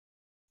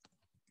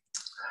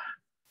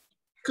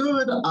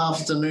Good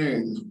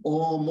afternoon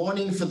or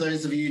morning for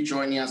those of you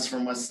joining us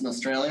from Western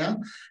Australia,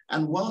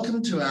 and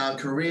welcome to our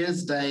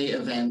Careers Day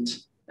event,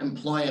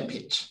 Employer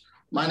Pitch.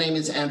 My name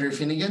is Andrew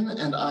Finnegan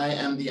and I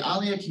am the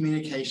ALIA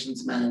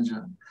Communications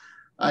Manager.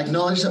 I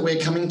acknowledge that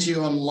we're coming to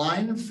you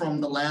online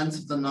from the lands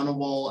of the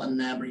Ngunnawal and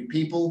Ngambri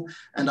people,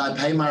 and I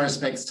pay my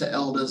respects to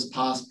elders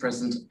past,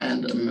 present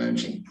and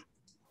emerging.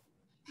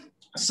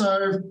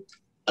 So,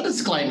 a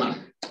disclaimer.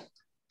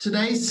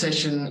 Today's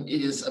session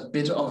is a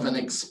bit of an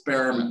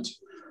experiment.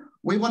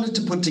 We wanted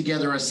to put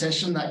together a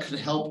session that could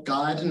help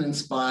guide and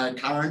inspire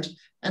current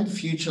and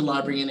future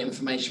library and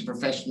information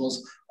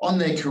professionals on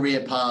their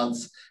career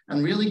paths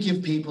and really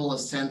give people a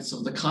sense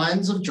of the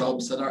kinds of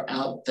jobs that are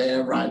out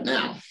there right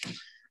now.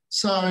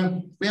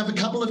 So we have a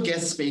couple of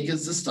guest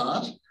speakers to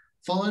start,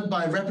 followed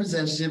by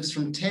representatives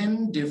from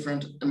 10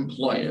 different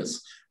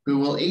employers who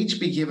will each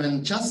be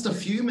given just a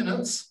few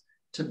minutes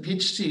to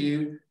pitch to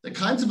you the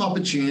kinds of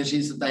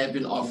opportunities that they have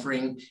been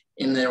offering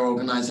in their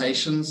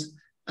organizations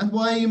and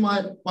why you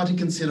might want to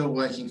consider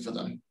working for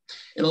them.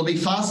 It'll be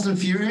fast and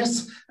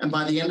furious, and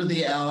by the end of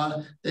the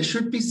hour, there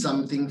should be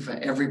something for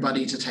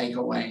everybody to take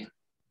away.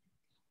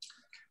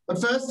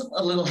 But first,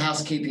 a little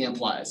housekeeping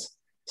applies.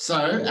 So,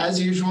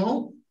 as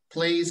usual,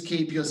 please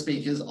keep your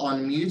speakers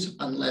on mute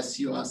unless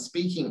you are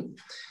speaking.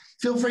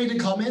 Feel free to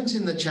comment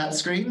in the chat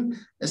screen,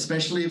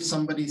 especially if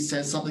somebody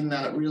says something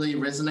that really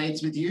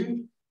resonates with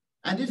you.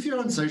 And if you're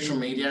on social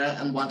media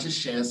and want to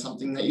share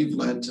something that you've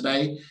learned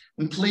today,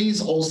 then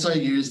please also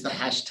use the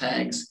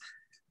hashtags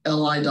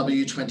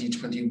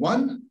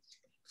LIW2021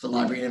 for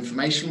Library and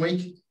Information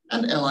Week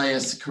and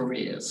LIS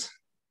Careers.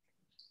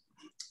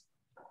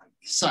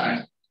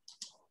 So,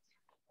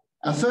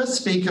 our first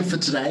speaker for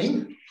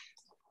today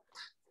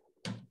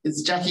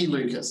is Jacqui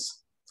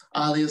Lucas,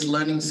 ALIA's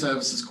Learning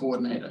Services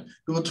Coordinator,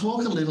 who will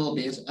talk a little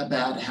bit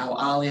about how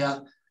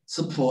ALIA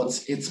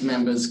supports its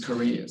members'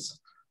 careers.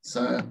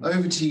 So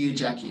over to you,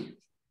 Jacqui.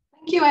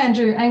 Thank you,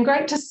 Andrew, and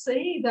great to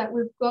see that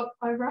we've got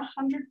over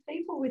 100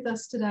 people with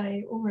us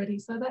today already.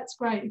 So that's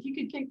great. If you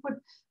could keep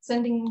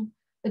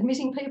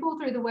admitting people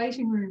through the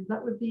waiting room,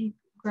 that would be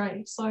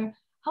great. So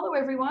hello,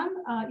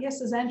 everyone.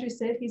 Yes, as Andrew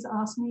said, he's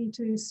asked me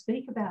to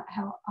speak about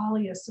how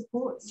ALIA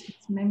supports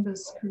its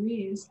members'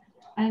 careers.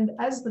 And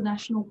as the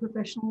National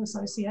Professional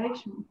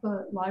Association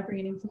for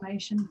Library and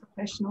Information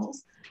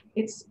Professionals,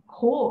 it's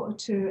core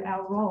to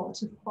our role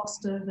to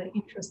foster the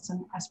interests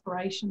and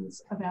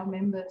aspirations of our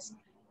members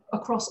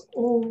across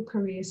all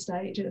career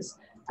stages.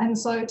 And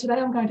so today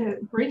I'm going to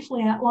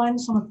briefly outline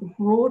some of the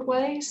broad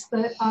ways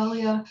that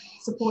ALIA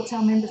supports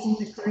our members in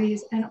their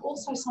careers and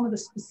also some of the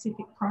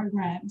specific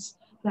programs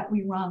that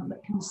we run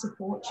that can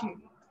support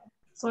you.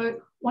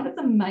 So one of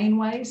the main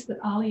ways that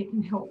ALIA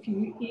can help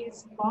you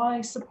is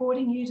by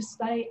supporting you to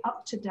stay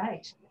up to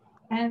date.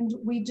 And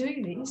we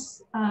do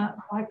this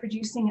by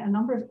producing a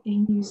number of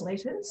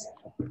e-newsletters.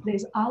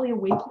 There's ALIA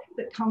Weekly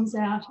that comes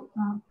out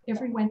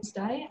every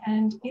Wednesday,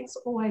 and it's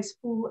always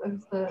full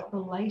of the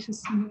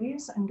latest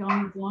news and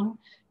goings on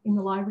in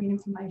the library and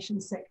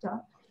information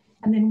sector.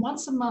 And then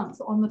once a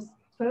month, on the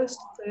first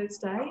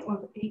Thursday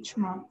of each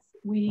month,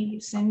 we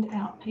send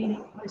out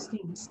PDF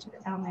postings to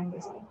our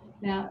members.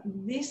 Now,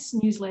 this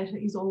newsletter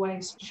is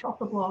always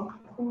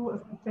chock-a-block, full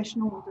of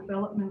professional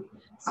development,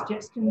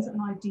 suggestions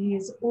and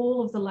ideas,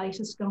 all of the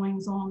latest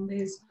goings on.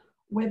 There's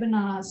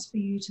webinars for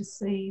you to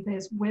see,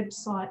 there's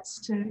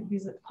websites to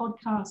visit,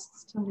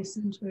 podcasts to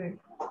listen to.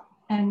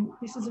 And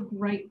this is a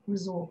great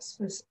resource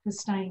for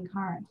staying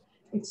current.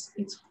 It's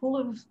full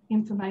of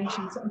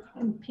information, so you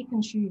can pick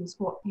and choose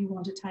what you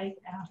want to take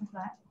out of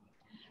that.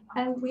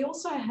 And we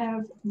also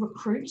have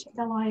Recruit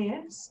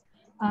LIS.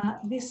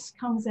 This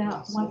comes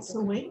out once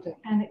a week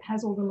and it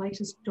has all the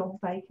latest job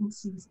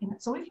vacancies in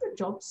it. So if you're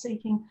job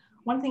seeking,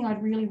 one thing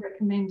I'd really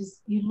recommend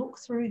is you look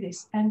through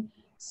this and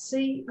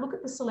look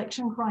at the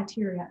selection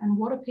criteria and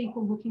what are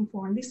people looking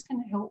for, and this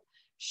can help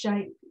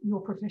shape your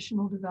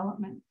professional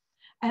development.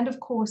 And of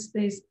course,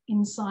 there's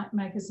Insight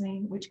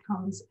magazine, which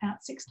comes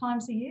out 6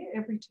 times a year,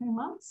 every 2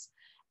 months.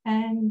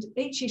 And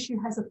each issue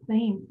has a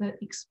theme that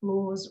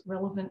explores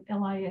relevant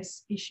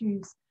LIS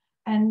issues.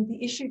 And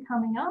the issue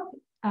coming up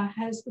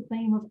has the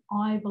theme of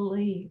I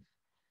Believe,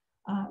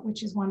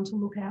 which is one to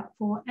look out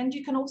for. And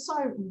you can also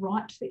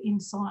write for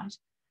Insight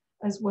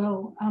as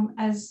well,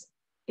 as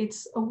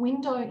it's a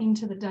window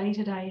into the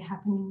day-to-day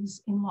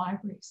happenings in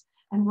libraries.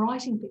 And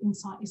writing for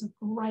Insight is a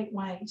great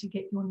way to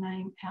get your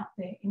name out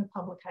there in a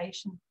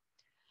publication.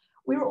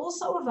 We're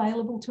also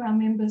available to our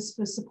members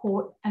for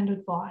support and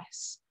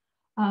advice.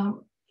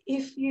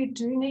 If you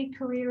do need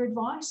career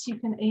advice, you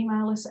can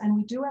email us and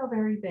we do our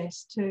very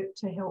best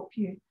to help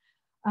you,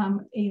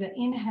 either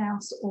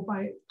in-house or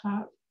by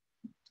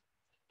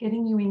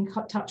getting you in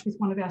touch with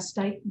one of our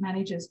state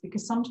managers,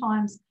 because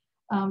sometimes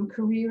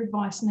career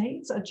advice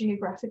needs are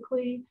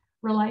geographically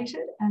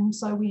related, and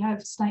so we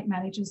have state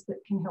managers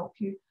that can help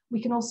you.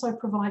 We can also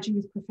provide you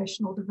with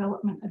professional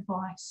development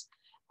advice.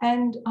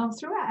 And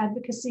through our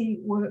advocacy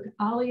work,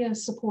 ALIA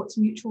supports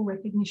mutual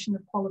recognition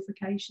of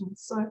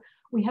qualifications. So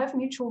we have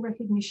mutual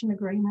recognition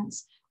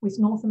agreements with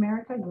North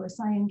America,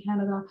 USA and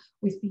Canada,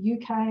 with the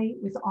UK,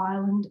 with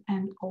Ireland,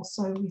 and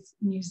also with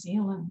New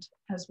Zealand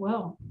as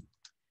well.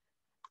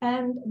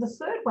 And the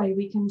third way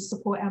we can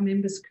support our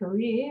members'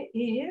 career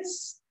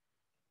is,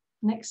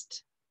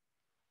 next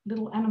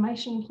little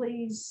animation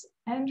please,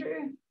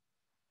 Andrew,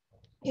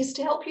 is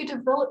to help you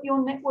develop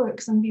your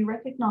networks and be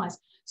recognised.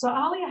 So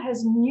ALIA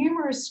has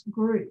numerous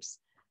groups.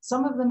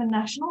 Some of them are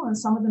national and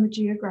some of them are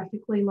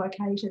geographically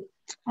located.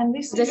 And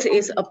this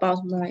is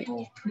about my...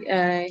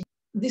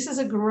 This is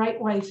a great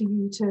way for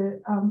you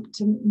to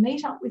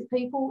meet up with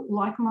people,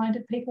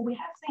 like-minded people. We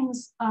have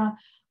things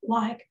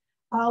like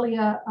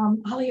ALIA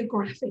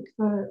Graphic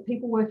for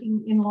people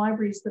working in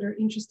libraries that are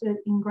interested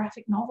in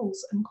graphic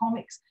novels and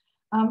comics.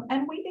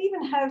 And we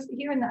even have,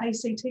 here in the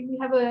ACT, we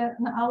have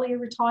an ALIA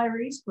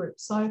retirees group.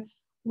 So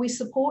we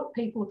support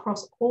people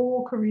across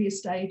all career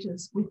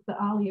stages with the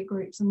ALIA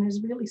groups, and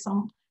there's really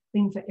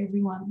something for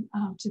everyone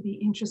to be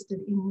interested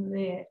in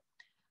there.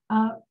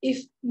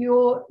 If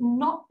you're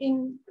not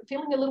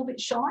feeling a little bit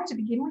shy to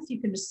begin with,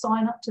 you can just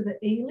sign up to the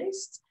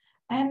e-list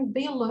and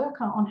be a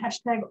lurker on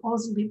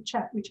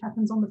 #OzLibChat, which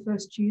happens on the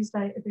first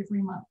Tuesday of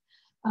every month.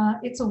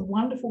 It's a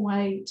wonderful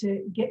way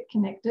to get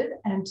connected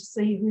and to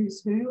see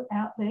who's who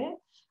out there.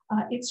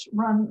 It's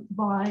run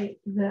by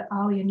the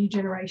ALIA New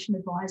Generation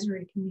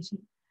Advisory Committee,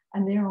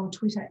 and they're on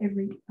Twitter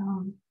every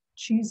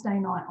Tuesday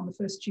night on the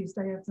first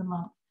Tuesday of the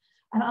month.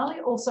 And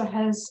ALIA also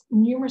has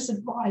numerous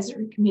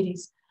advisory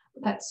committees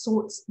that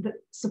supports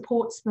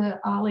the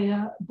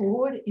ALIA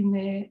board in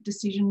their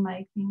decision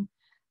making.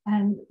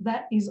 And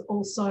that is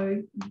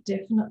also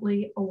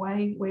definitely a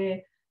way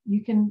where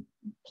you can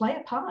play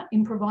a part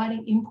in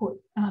providing input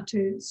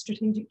to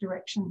strategic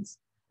directions.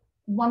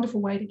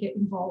 Wonderful way to get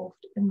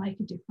involved and make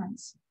a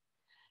difference.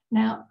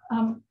 Now,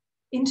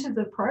 into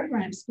the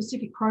programs,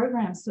 specific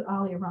programs that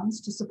ALIA runs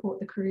to support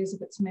the careers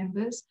of its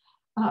members,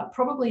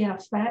 probably our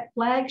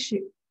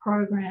flagship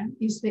program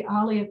is the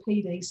ALIA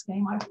PD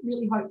scheme. I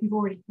really hope you've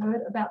already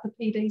heard about the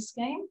PD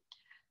scheme.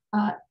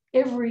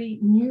 Every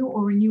new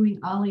or renewing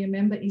ALIA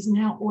member is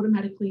now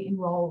automatically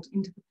enrolled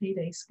into the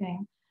PD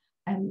scheme.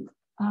 And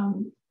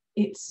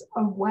it's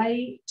a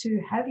way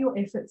to have your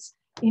efforts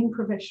in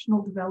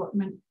professional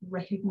development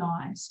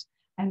recognised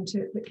and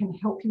that can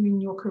help you in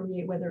your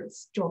career, whether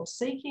it's job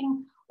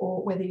seeking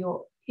or whether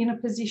you're in a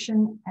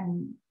position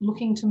and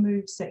looking to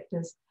move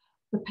sectors.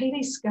 The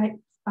PD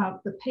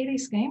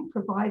scheme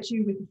provides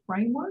you with a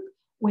framework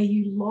where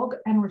you log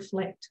and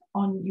reflect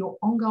on your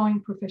ongoing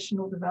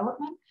professional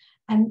development.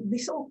 And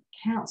this all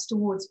counts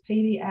towards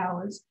PD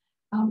hours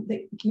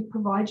that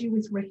provide you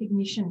with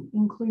recognition,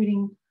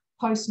 including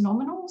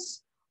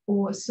post-nominals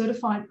or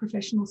certified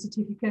professional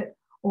certificate,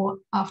 or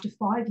after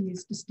 5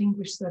 years,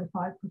 distinguished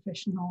certified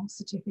professional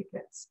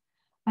certificates.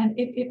 And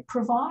it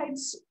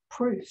provides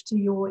proof to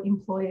your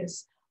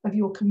employers of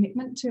your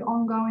commitment to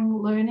ongoing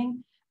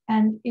learning.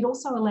 And it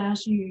also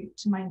allows you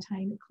to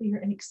maintain a clear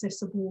and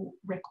accessible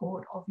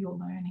record of your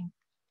learning.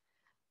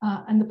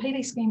 And the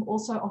PD scheme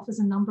also offers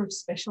a number of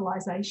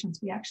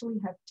specialisations. We actually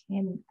have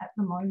 10 at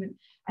the moment.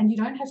 And you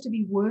don't have to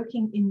be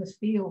working in the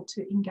field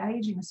to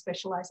engage in a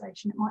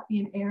specialisation. It might be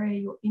an area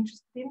you're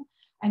interested in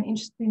and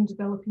interested in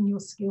developing your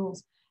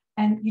skills.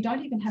 And you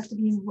don't even have to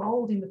be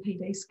enrolled in the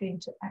PD scheme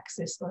to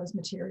access those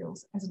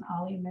materials as an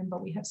ALIA member.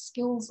 We have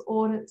skills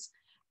audits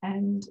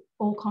and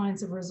all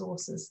kinds of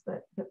resources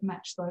that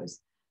match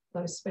those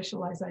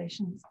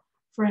specialisations.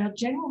 For our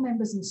general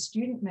members and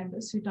student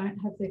members who don't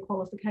have their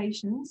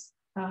qualifications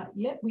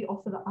yet, we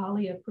offer the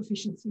ALIA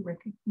Proficiency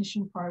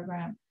Recognition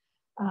Program.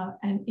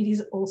 And it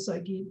is also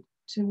geared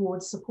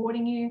towards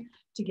supporting you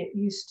to get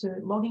used to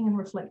logging and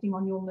reflecting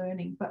on your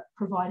learning, but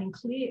providing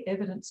clear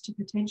evidence to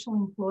potential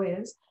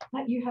employers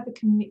that you have a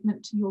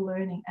commitment to your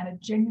learning and a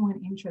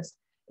genuine interest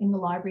in the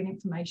library and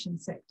information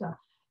sector.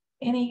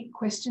 Any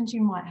questions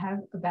you might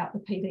have about the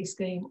PD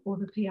scheme or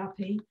the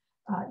PRP,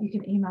 you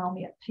can email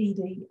me at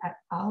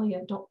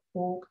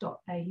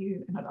pd@alia.org.au,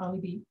 and I'd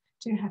only be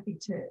too happy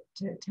to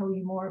tell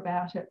you more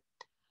about it.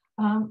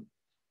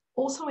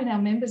 Also in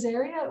our members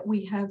area,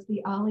 we have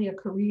the ALIA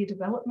Career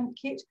Development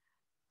Kit.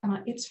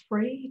 It's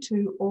free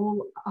to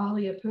all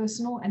ALIA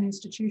personal and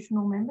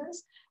institutional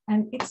members,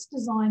 and it's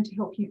designed to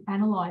help you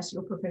analyse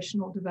your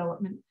professional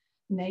development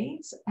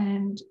needs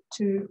and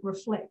to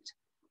reflect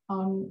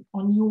on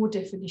your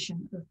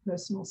definition of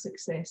personal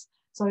success.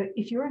 So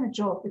if you're in a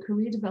job, the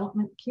Career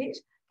Development Kit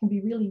can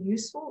be really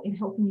useful in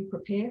helping you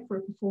prepare for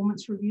a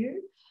performance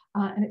review.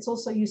 And it's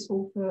also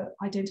useful for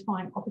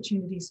identifying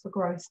opportunities for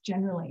growth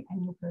generally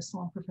in your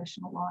personal and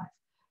professional life.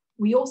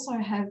 We also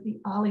have the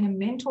ALIA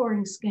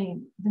Mentoring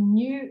Scheme. The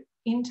new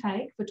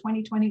intake for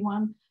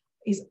 2021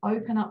 is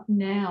open up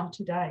now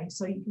today.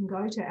 So you can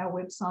go to our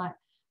website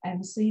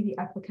and see the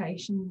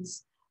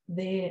applications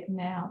there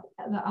now.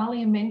 The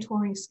ALIA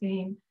Mentoring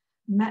Scheme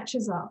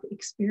matches up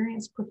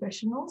experienced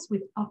professionals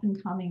with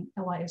up-and-coming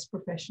LIS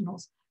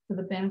professionals for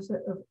the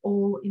benefit of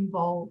all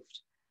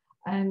involved.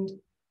 And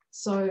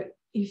so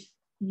if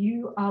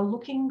you are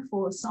looking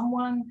for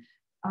someone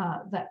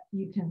that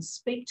you can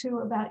speak to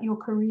about your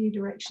career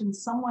direction,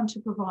 someone to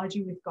provide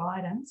you with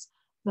guidance,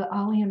 the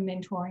ALIA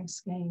mentoring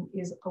scheme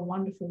is a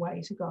wonderful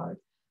way to go.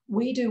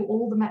 We do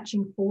all the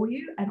matching for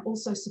you and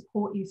also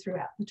support you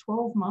throughout the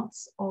 12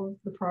 months of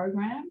the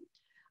program.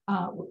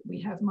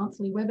 We have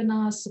monthly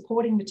webinars,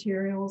 supporting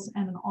materials,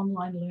 and an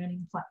online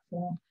learning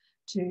platform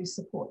to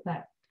support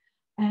that.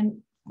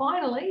 And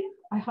finally,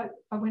 I hope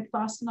I went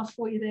fast enough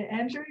for you there,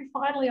 Andrew.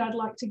 Finally, I'd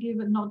like to give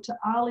a nod to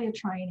ALIA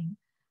training.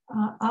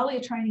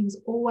 ALIA training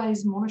is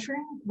always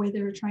monitoring where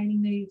there are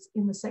training needs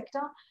in the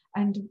sector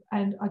and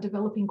are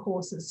developing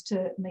courses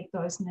to meet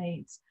those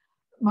needs.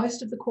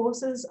 Most of the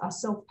courses are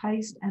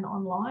self-paced and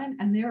online,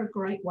 and they're a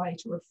great way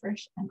to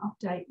refresh and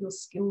update your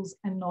skills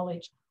and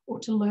knowledge, or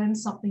to learn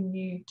something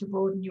new to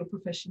broaden your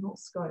professional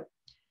scope.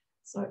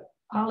 So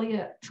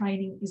ALIA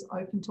training is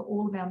open to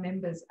all of our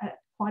members at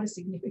quite a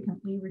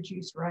significantly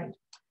reduced rate.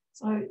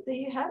 So there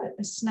you have it,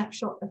 a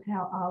snapshot of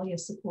how ALIA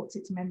supports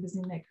its members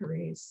in their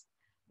careers.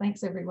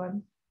 Thanks,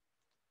 everyone.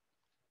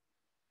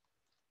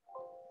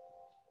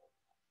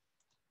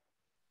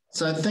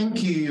 So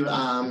thank you,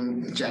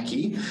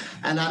 Jacqui.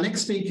 And our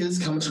next speakers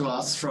come to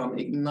us from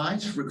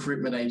Ignite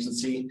Recruitment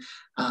Agency,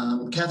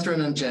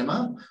 Catherine and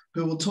Gemma,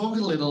 who will talk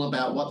a little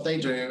about what they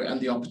do and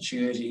the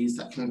opportunities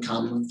that can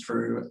come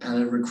through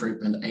a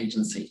recruitment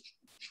agency.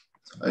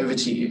 So over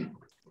to you.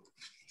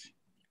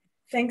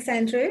 Thanks,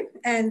 Andrew,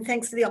 and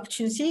thanks for the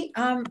opportunity.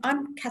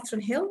 I'm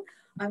Catherine Hill.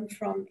 I'm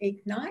from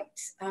Ignite.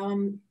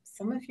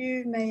 Some of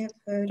you may have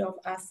heard of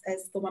us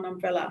as the One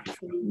Umbrella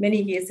from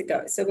many years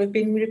ago. So we've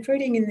been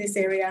recruiting in this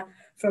area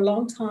for a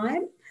long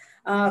time.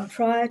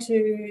 Prior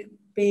to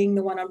being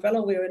the One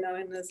Umbrella, we were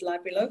known as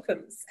Library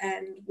Locums,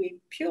 and we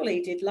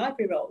purely did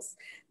library roles.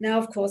 Now,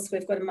 of course,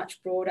 we've got a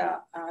much broader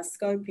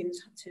scope in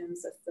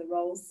terms of the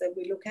roles that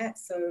we look at.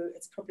 So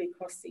it's probably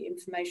across the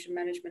information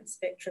management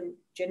spectrum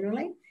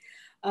generally.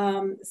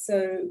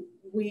 So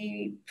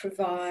we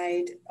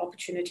provide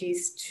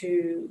opportunities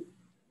to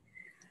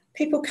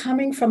people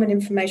coming from an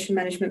information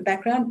management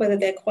background, whether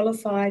they're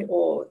qualified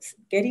or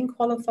getting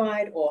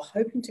qualified or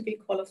hoping to be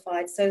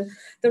qualified. So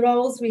the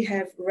roles we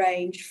have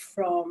range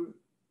from,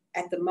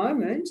 at the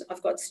moment,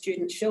 I've got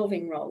student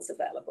shelving roles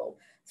available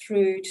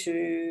through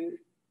to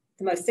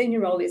the most senior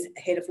role is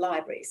head of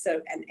library.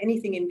 So, and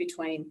anything in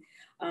between.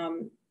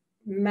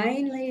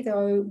 Mainly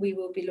though, we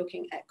will be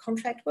looking at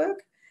contract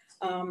work.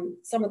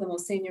 Some of the more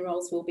senior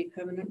roles will be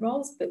permanent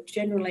roles, but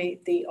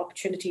generally the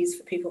opportunities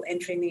for people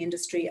entering the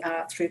industry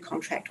are through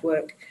contract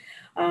work.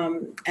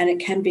 And it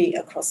can be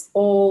across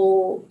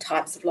all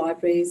types of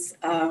libraries.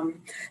 The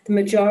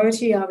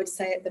majority, I would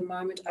say at the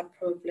moment, are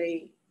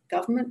probably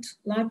government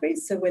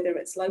libraries. So whether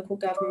it's local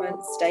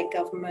government, state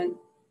government,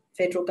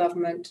 federal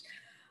government,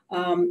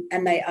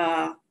 and they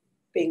are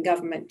being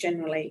government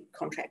generally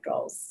contract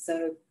roles.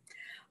 So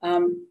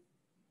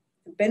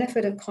the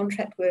benefit of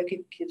contract work,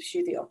 it gives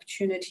you the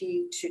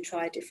opportunity to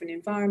try different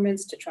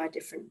environments, to try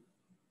different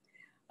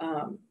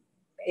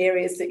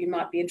areas that you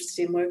might be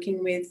interested in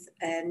working with,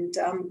 and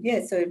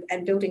yeah, so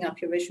and building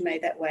up your resume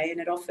that way, and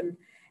it often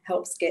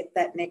helps get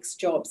that next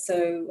job.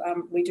 So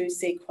we do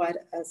see quite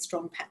a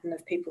strong pattern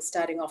of people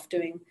starting off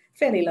doing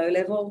fairly low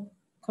level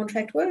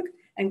contract work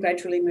and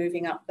gradually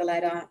moving up the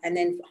ladder, and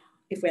then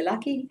if we're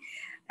lucky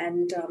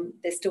and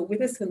they're still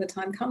with us when the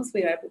time comes,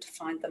 we're able to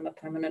find them a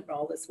permanent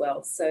role as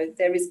well. So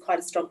there is quite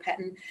a strong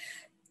pattern.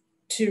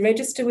 To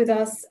register with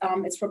us,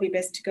 it's probably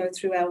best to go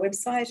through our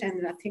website,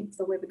 and I think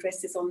the web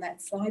address is on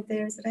that slide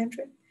there, is it,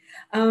 Andrew?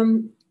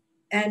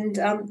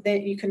 There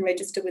you can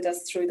register with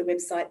us through the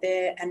website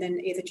there, and then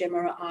either Gemma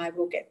or I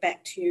will get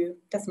back to you.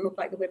 Doesn't look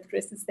like the web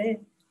address is there.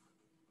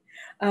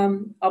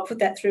 I'll put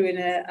that through in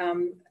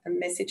a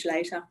message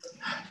later.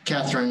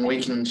 Catherine,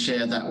 we can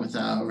share that with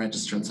our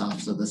registrants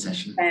after the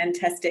session.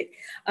 Fantastic.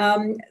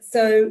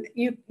 So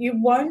you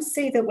won't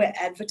see that we're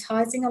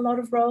advertising a lot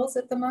of roles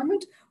at the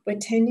moment. We're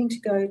tending to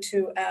go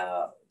to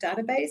our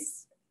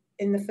database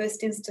in the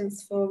first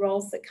instance for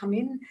roles that come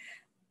in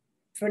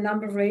for a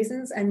number of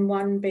reasons, and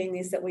one being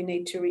is that we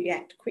need to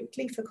react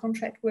quickly for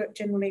contract work.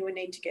 Generally, we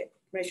need to get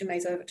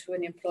resumes over to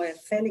an employer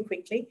fairly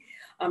quickly.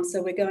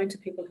 So we're going to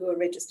people who are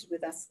registered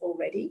with us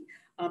already.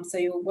 So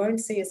you won't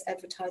see us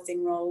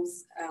advertising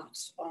roles out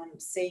on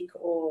Seek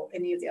or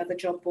any of the other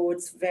job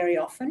boards very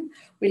often.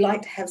 We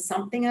like to have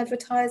something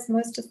advertised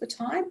most of the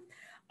time.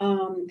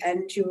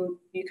 And you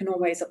can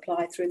always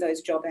apply through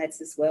those job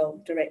ads as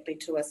well directly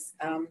to us.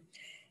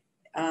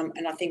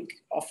 And I think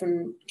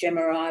often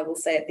Gemma or I will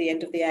say at the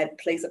end of the ad,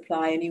 please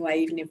apply anyway,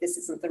 even if this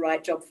isn't the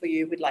right job for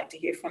you, we'd like to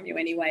hear from you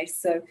anyway.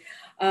 So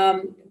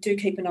do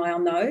keep an eye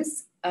on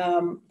those.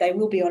 They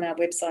will be on our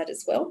website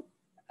as well.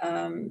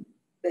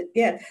 But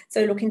yeah,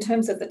 so look, in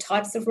terms of the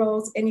types of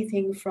roles,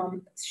 anything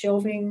from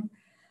shelving,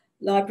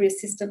 library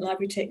assistant,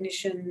 library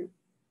technician,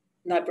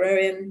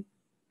 librarian,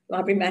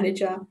 library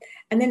manager,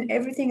 and then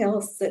everything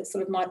else that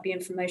sort of might be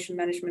information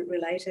management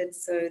related.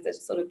 So the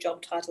sort of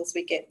job titles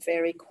we get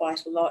vary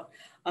quite a lot.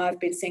 I've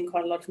been seeing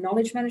quite a lot of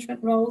knowledge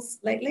management roles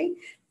lately.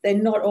 They're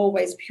not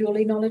always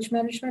purely knowledge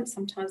management.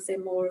 Sometimes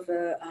they're more of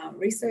a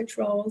research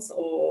roles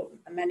or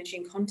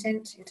managing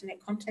content,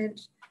 internet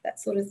content, that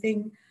sort of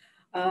thing.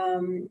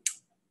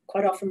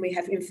 Quite often we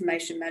have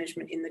information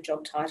management in the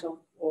job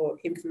title, or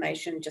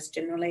information just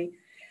generally.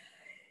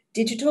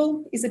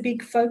 Digital is a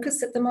big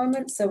focus at the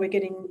moment. So we're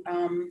getting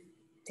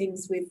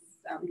things with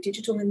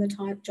digital in the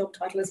job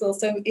title as well.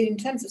 So in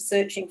terms of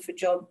searching for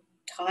job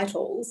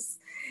titles,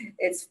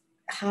 it's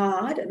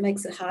hard. It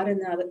makes it harder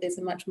now that there's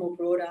a much more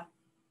broader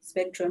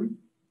spectrum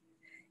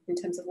in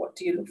terms of what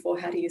do you look for,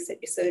 how do you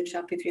set your search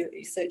up if you're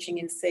searching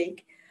in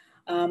Seek.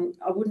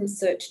 I wouldn't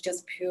search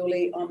just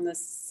purely on the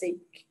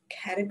Seek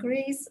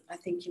categories. I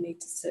think you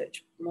need to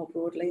search more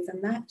broadly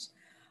than that.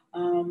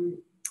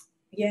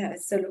 Yeah,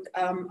 so look,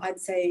 I'd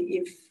say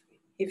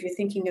if you're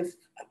thinking of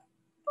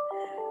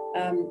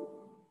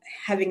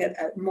having a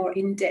more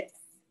in-depth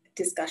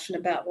discussion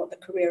about what the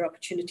career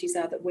opportunities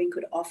are that we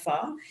could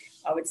offer,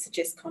 I would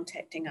suggest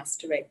contacting us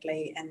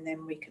directly, and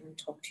then we can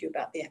talk to you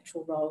about the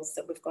actual roles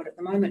that we've got at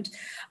the moment.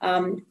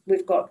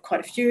 We've got quite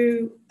a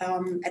few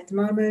at the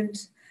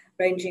moment,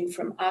 ranging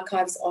from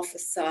archives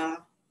officer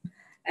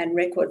and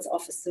records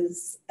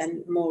officers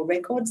and more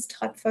records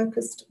type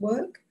focused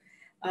work,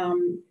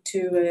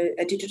 to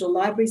a digital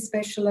library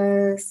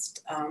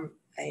specialist,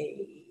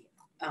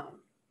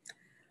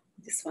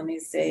 this one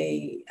is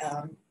a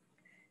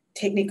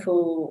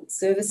technical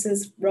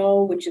services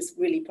role, which is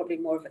really probably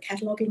more of a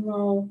cataloguing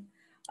role.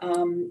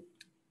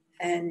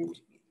 And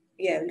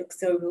yeah, look,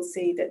 so we'll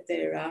see that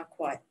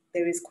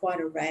there is quite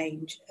a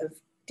range of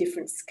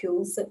different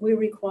skills that we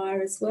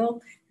require as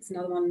well. There's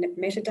another one,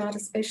 metadata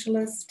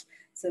specialist.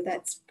 So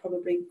that's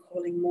probably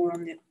calling more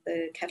on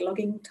the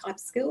cataloguing type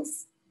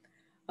skills.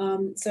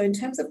 So in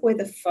terms of where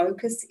the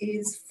focus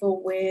is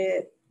for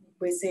where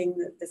we're seeing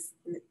that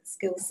the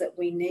skills that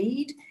we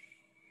need,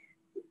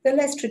 the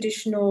less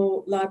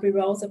traditional library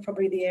roles are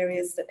probably the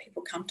areas that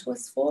people come to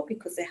us for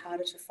because they're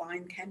harder to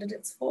find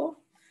candidates for.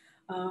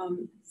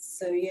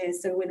 So yeah,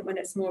 so when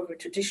it's more of a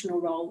traditional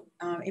role,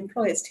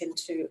 employers tend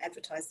to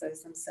advertise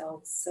those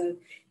themselves. So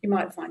you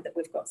might find that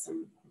we've got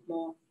some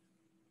more,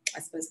 I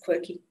suppose,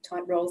 quirky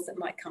type roles that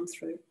might come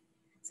through.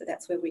 So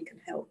that's where we can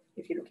help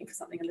if you're looking for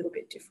something a little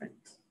bit different.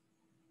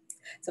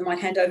 So I might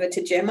hand over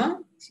to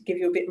Gemma to give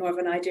you a bit more of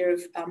an idea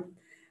of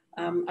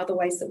other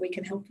ways that we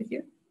can help with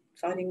you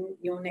finding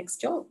your next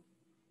job.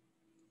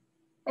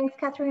 Thanks,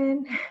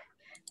 Catherine.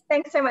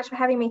 Thanks so much for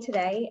having me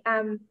today.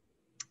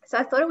 So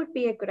I thought it would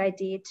be a good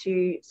idea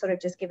to sort of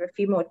just give a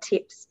few more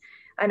tips.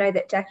 I know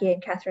that Jacqui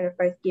and Catherine have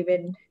both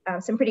given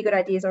some pretty good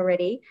ideas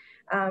already,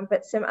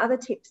 but some other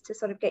tips to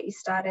sort of get you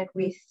started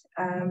with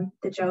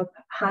the job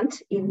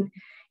hunt in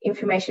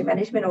information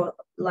management or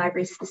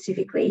libraries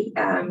specifically,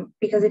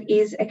 because it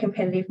is a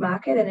competitive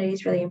market and it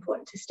is really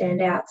important to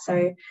stand out.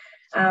 So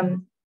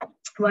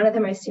one of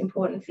the most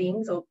important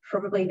things, or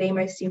probably the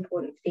most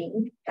important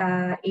thing,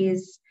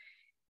 is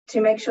to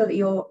make sure that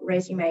your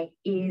resume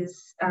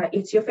is,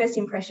 it's your first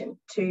impression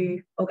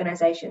to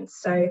organisations.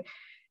 So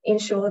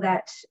ensure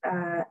that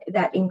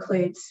that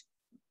includes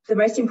the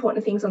most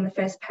important things on the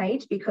first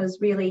page, because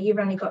really you've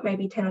only got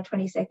maybe 10 or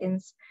 20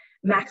 seconds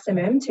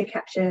maximum to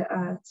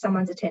capture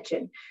someone's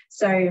attention.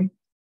 So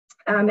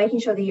making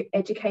sure that your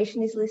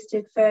education is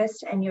listed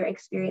first and your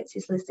experience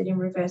is listed in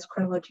reverse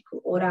chronological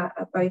order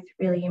are both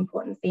really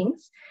important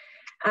things.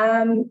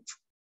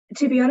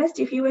 To be honest,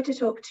 if you were to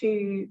talk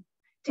to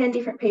 10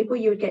 different people,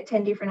 you would get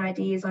 10 different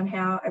ideas on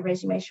how a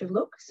resume should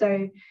look.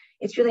 So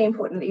it's really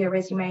important that your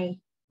resume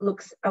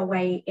looks in a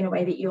way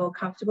that you're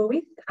comfortable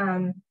with.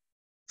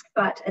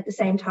 But at the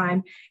same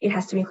time, it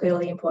has to include all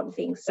the important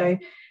things. So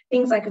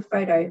things like a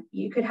photo,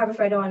 you could have a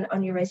photo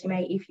on your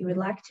resume if you would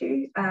like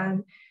to,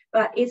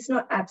 but it's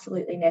not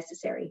absolutely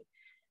necessary.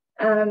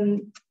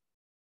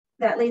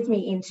 That leads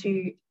me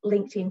into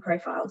LinkedIn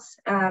profiles.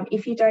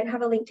 If you don't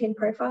have a LinkedIn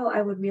profile,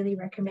 I would really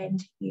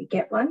recommend you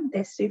get one.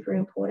 They're super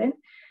important.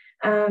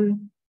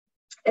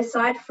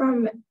 Aside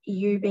from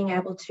you being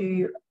able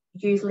to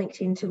use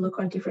LinkedIn to look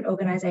on different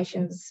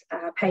organisations'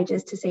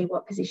 pages to see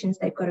what positions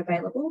they've got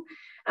available,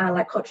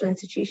 like cultural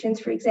institutions,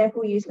 for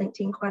example, use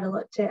LinkedIn quite a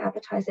lot to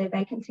advertise their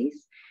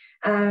vacancies.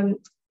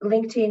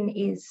 LinkedIn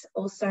is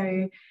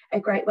also a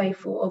great way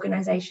for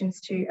organisations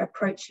to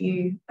approach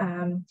you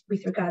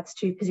with regards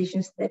to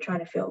positions that they're trying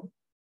to fill.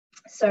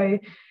 So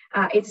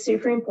it's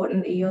super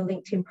important that your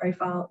LinkedIn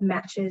profile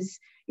matches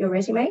your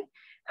resume.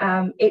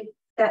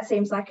 That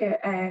seems like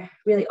a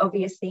really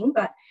obvious thing,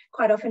 but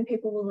quite often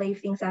people will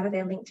leave things out of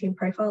their LinkedIn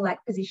profile,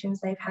 like positions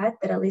they've had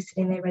that are listed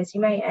in their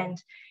resume, and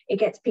it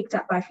gets picked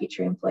up by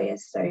future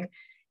employers. So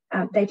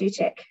they do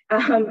check.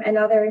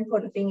 Another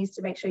important thing is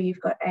to make sure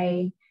you've got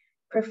a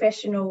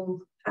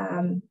professional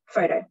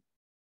photo,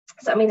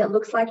 something that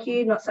looks like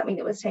you, not something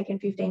that was taken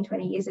 15,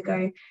 20 years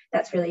ago.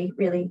 That's really,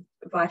 really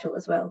vital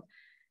as well.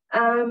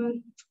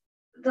 The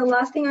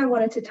last thing I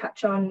wanted to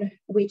touch on,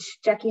 which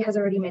Jacqui has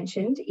already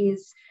mentioned,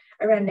 is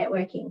around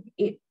networking.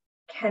 It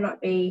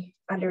cannot be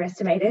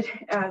underestimated.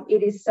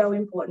 It is so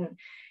important.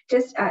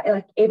 Just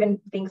like even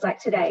things like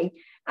today,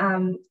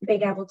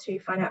 being able to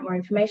find out more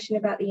information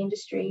about the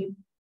industry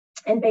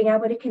and being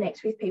able to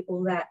connect with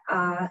people that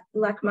are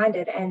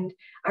like-minded and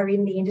are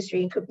in the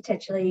industry and could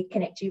potentially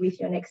connect you with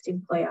your next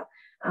employer.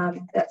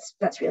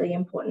 That's really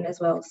important as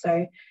well.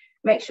 So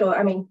make sure,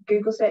 I mean,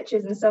 Google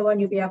searches and so on,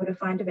 you'll be able to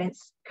find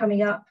events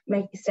coming up.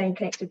 Staying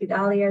connected with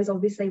ALIA is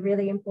obviously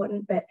really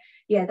important, but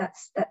yeah,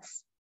 that's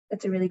a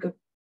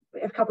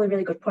couple of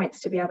really good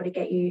points to be able to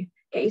get you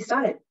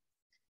started.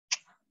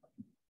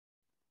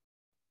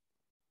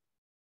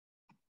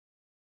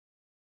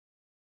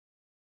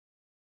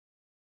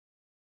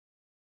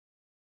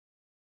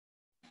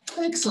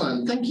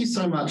 Excellent. Thank you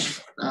so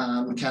much,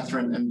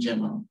 Catherine and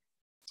Gemma.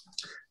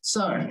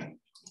 So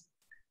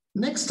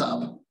next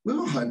up, we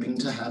were hoping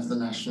to have the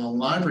National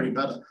Library,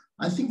 but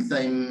I think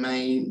they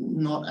may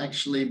not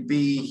actually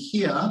be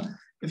here.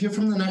 If you're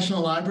from the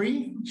National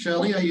Library,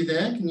 Shirley, are you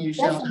there? Can you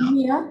shout out? I'm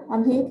here.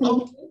 I'm here. Can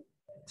you hear me?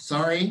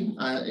 Sorry,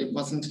 it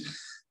wasn't.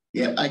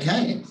 Yeah,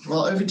 okay.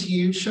 Well, over to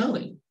you,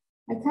 Shirley.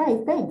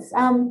 Okay, thanks.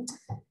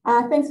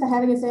 Thanks for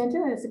having us,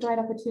 Andrew, and it's a great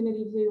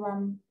opportunity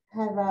to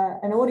have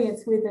an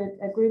audience with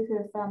a group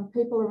of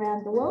people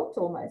around the world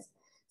almost.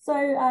 So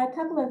a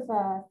couple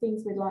of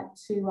things we'd like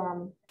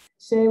to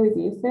share with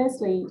you.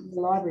 Firstly,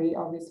 the library,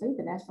 obviously,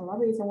 the National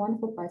Library is a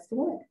wonderful place to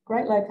work.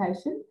 Great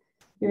location.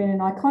 You're in an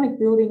iconic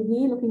building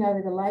here looking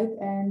over the lake,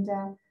 and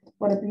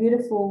what a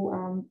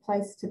beautiful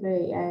place to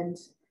be, and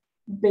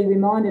be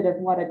reminded of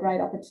what a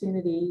great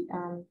opportunity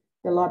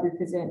the library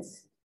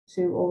presents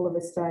to all of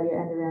Australia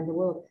and around the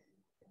world.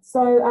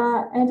 So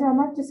Andrew, I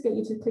might just get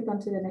you to click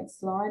onto the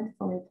next slide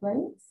for me,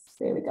 please.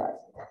 There we go.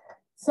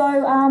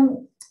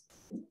 So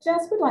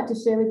just would like to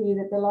share with you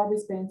that the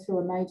library's been through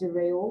a major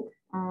reorg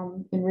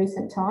in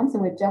recent times,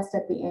 and we're just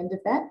at the end of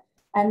that.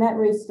 And that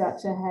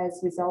restructure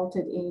has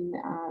resulted in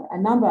a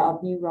number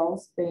of new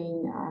roles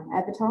being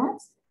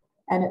advertised.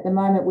 And at the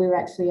moment, we're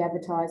actually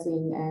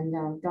advertising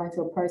and going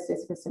through a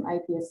process for some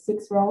APS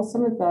 6 roles.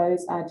 Some of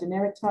those are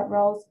generic type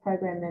roles,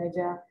 program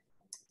manager,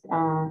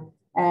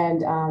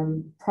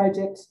 and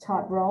project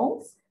type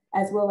roles,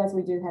 as well as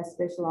we do have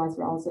specialised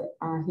roles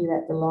here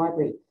at the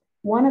library.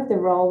 One of the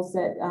roles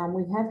that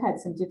we have had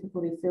some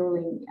difficulty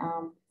filling,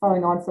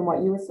 following on from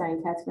what you were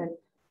saying, Catherine,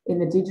 in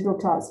the digital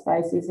type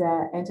space is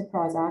an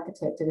enterprise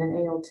architect at an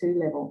EL2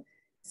 level.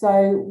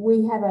 So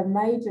we have a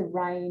major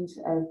range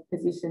of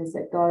positions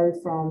that go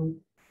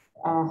from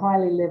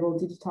highly level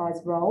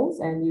digitised roles,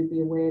 and you'd be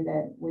aware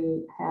that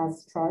we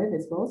house Trove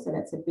as well, so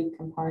that's a big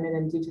component,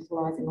 and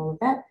digitalising all of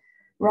that,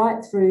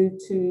 right through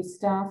to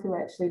staff who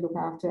actually look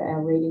after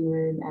our reading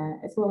room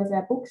as well as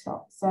our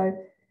bookshop. So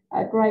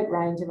a great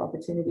range of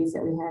opportunities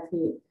that we have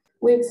here.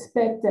 We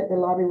expect that the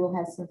library will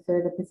have some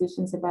further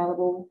positions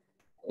available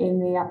in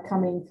the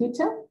upcoming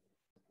future.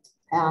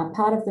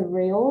 Part of the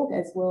reorg,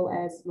 as well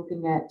as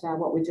looking at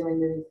what we're doing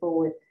moving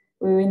forward,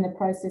 we're in the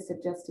process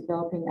of just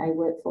developing a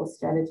workforce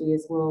strategy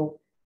as well,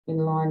 in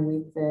line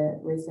with the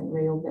recent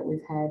reorg that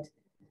we've had.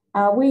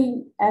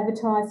 We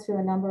advertise through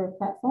a number of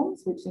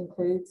platforms, which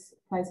includes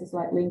places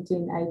like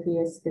LinkedIn,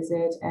 APS,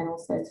 Gazette, and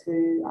also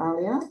through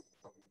ALIA.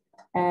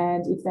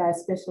 And if there are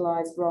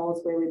specialised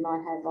roles where we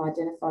might have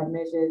identified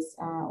measures,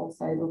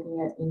 also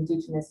looking at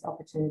Indigenous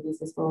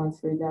opportunities as well, and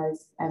through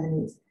those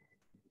avenues.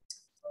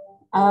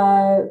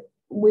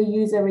 We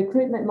use a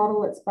recruitment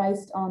model that's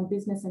based on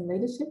business and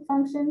leadership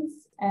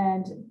functions,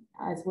 and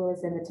as well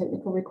as then the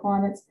technical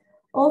requirements.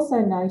 Also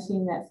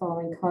noting that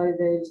following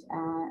COVID,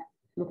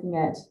 looking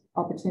at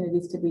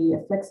opportunities to be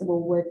a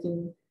flexible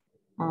working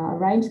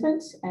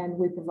arrangement, and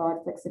we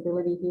provide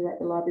flexibility here at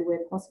the library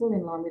where possible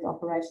in line with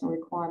operational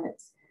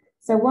requirements.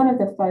 So one of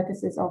the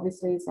focuses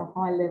obviously is a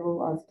high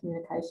level of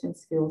communication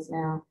skills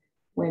now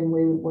when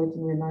we're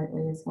working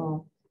remotely as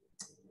well.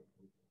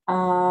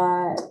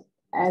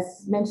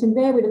 As mentioned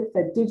there, we look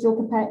for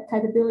digital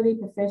capability,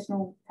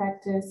 professional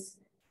practice,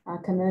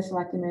 commercial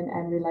acumen,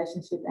 and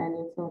relationship and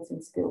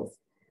influencing skills.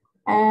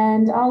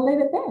 And I'll leave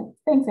it there.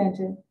 Thanks,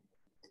 Andrew.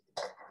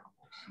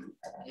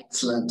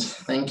 Excellent,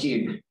 thank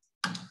you.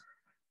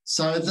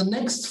 So the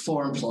next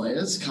 4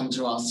 employers come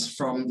to us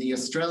from the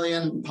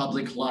Australian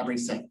public library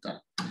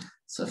sector.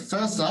 So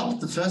first up,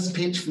 the first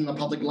pitch from the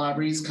public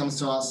libraries comes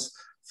to us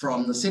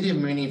from the City of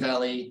Moonee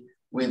Valley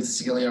with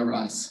Celia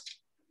Rice.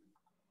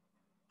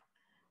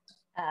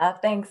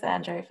 Thanks,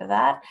 Andrew, for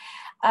that.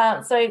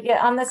 So yeah,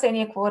 I'm the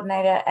Senior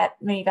Coordinator at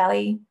Moonee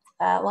Valley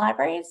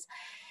Libraries.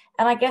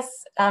 And I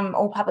guess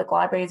all public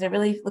libraries are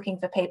really looking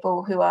for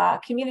people who are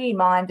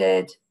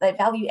community-minded, they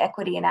value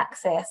equity and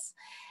access,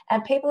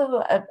 and people who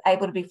are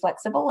able to be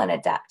flexible and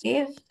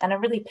adaptive and are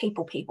really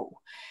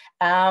people.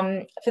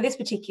 For this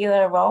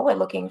particular role, we're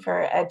looking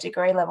for a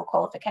degree level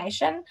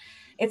qualification.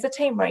 It's a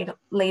team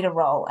leader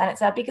role, and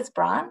it's our biggest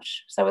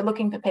branch. So we're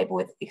looking for people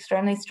with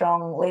extremely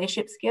strong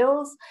leadership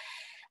skills.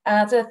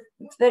 It's a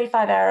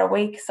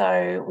 35-hour-a-week,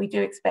 so we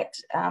do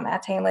expect our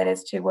team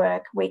leaders to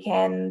work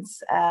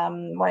weekends,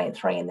 1 in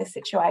 3 in this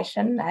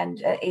situation,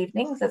 and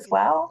evenings as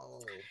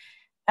well.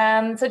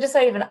 So just so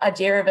you have an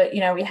idea of it, you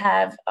know, we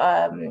have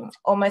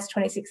almost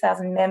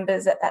 26,000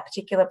 members at that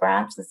particular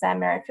branch, the Sam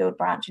Merrifield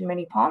branch in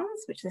Moonee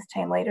Ponds, which this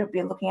team leader will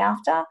be looking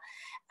after.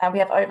 We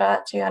have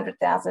over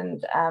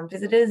 200,000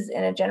 visitors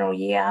in a general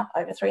year,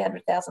 over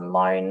 300,000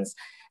 loans.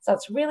 So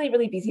it's really,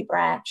 really busy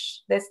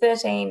branch. There's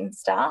 13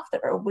 staff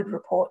that would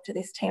report to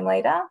this team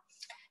leader.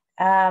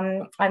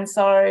 And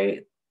so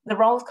the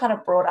role's kind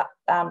of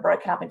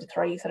broken up into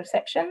three sort of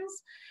sections.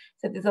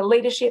 So there's a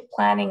leadership,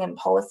 planning and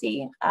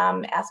policy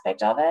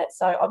aspect of it.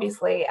 So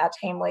obviously our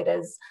team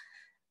leaders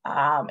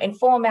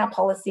inform our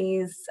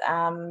policies.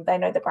 They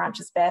know the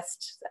branches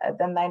best,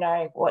 then they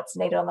know what's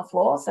needed on the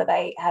floor. So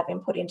they have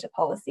input into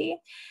policy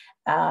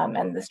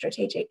and the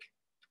strategic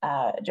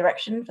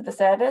direction for the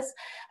service.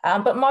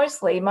 But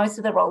most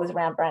of the role is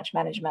around branch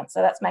management.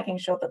 So that's making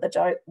sure that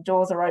the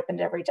doors are opened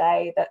every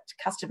day, that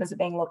customers are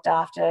being looked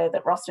after,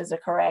 that rosters are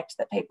correct,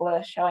 that people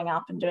are showing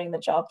up and doing the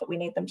job that we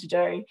need them to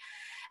do.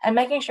 And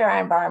making sure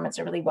our environments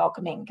are really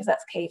welcoming, because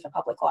that's key for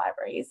public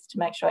libraries, to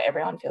make sure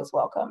everyone feels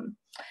welcome.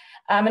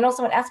 And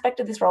also an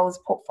aspect of this role is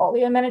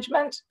portfolio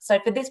management. So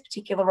for this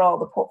particular role,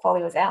 the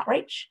portfolio is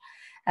outreach.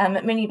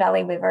 At Moonee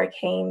Valley, we're very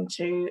keen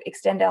to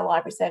extend our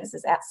library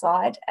services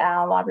outside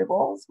our library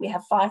walls. We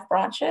have 5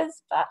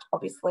 branches, but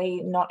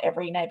obviously not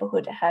every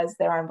neighbourhood has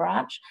their own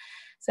branch.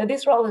 So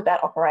this role is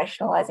about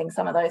operationalising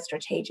some of those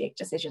strategic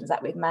decisions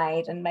that we've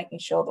made and making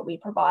sure that we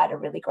provide a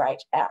really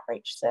great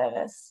outreach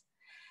service.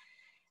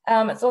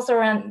 It's also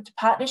around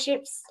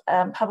partnerships.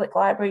 Public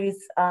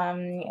libraries,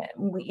 everyone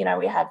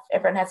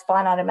has a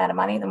finite amount of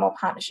money. The more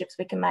partnerships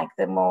we can make,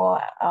 the more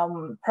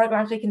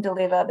programs we can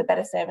deliver, the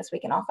better service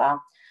we can offer.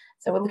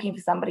 So we're looking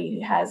for somebody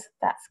who has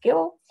that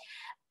skill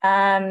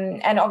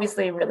and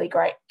obviously really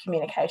great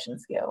communication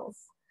skills.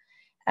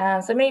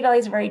 So Moonee Valley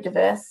is a very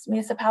diverse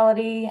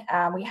municipality.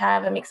 We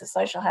have a mix of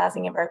social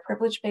housing and very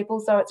privileged people.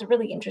 So it's a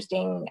really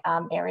interesting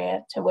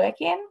area to work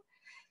in.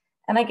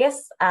 And I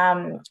guess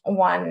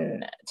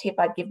one tip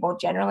I'd give more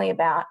generally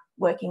about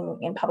working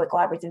in public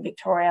libraries in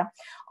Victoria,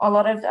 a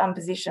lot of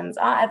positions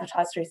are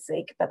advertised through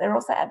Seek, but they're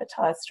also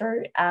advertised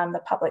through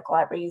the Public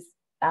Libraries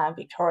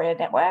Victoria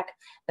network,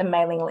 the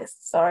mailing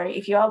list. So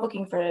if you are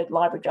looking for a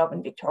library job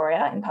in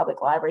Victoria in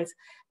public libraries,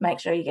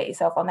 make sure you get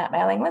yourself on that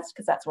mailing list,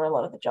 because that's where a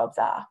lot of the jobs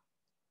are.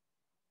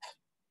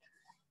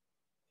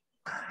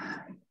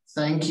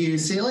 Thank you,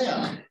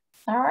 Celia.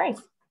 All right.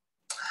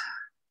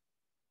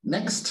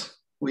 Next,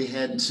 we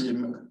head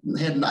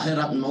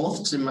up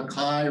north to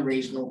Mackay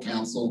Regional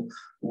Council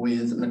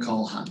with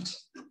Nicole Hunt.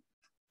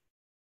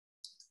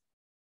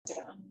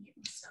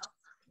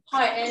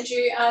 Hi,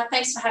 Andrew.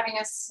 Thanks for having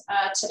us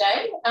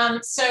today.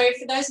 So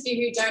for those of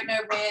you who don't know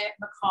where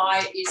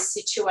Mackay is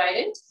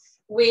situated,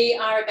 we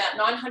are about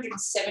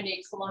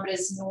 970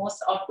 kilometres north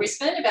of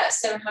Brisbane, about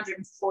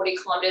 740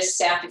 kilometres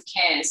south of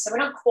Cairns. So we're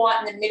not quite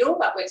in the middle,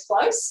 but we're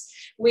close.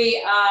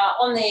 We are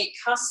on the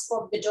cusp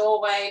of the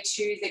doorway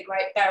to the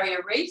Great Barrier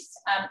Reef.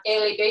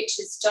 Airlie Beach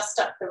is just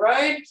up the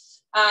road.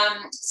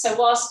 So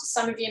whilst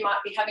some of you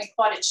might be having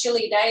quite a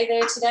chilly day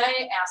there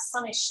today, our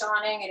sun is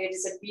shining and it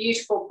is a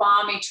beautiful,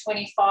 balmy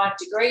 25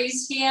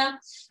 degrees here.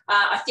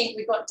 I think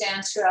we got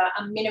down to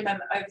a minimum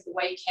over the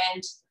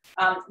weekend,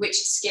 which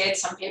scared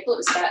some people. It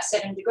was about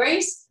 7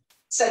 degrees.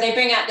 So they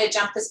bring out their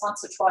jumpers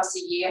once or twice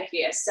a year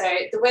here. So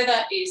the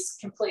weather is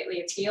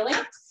completely appealing.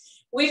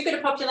 We've got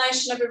a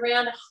population of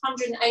around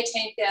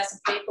 118,000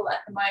 people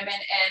at the moment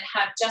and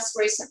have just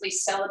recently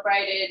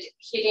celebrated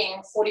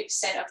hitting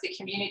 40% of the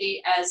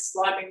community as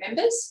library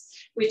members,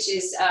 which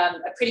is a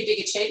pretty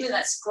big achievement.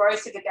 That's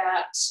growth of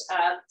about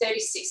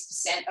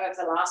 36% over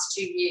the last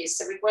 2 years.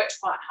 So we've worked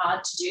quite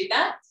hard to do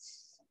that.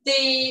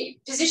 The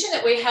position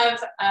that we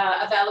have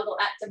available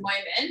at the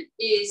moment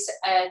is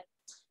a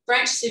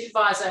branch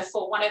supervisor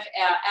for one of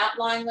our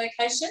outlying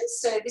locations.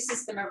 So this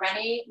is the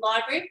Morani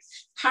Library.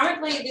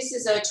 Currently, this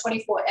is a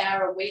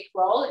 24-hour-a-week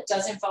role. It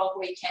does involve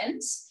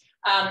weekends,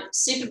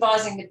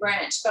 supervising the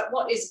branch. But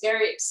what is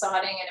very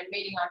exciting, and a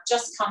meeting I've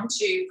just come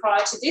to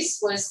prior to this,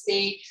 was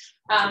the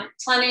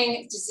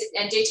planning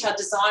and detailed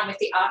design with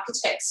the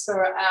architects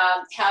for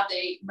how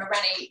the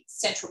Morani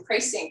Central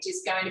Precinct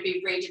is going to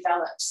be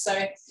redeveloped.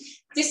 So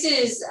this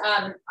is,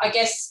 I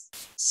guess,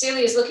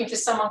 Celia is looking for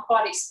someone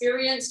quite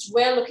experienced.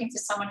 We're looking for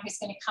someone who's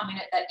going to come in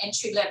at that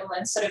entry level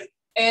and sort of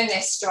earn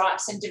their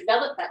stripes and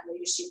develop that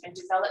leadership and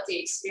develop the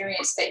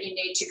experience that you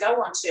need to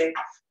go on to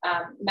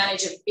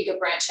manage a bigger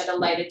branch at a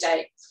later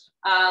date.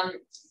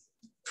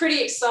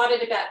 Pretty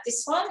excited about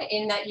this one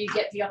in that you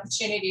get the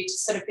opportunity to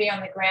sort of be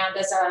on the ground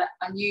as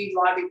a new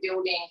library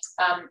building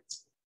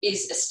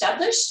is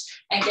established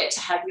and get to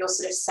have your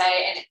sort of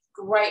say and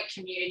great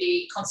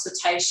community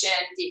consultation,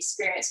 the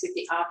experience with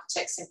the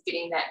architects and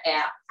fitting that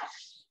out.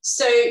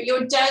 So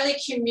your daily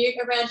commute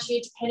around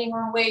here, depending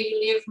on where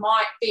you live,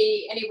 might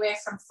be anywhere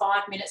from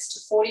 5 minutes to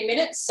 40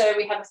 minutes. So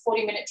we have a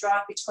 40-minute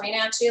drive between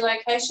our two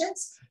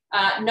locations,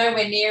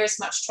 nowhere near as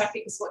much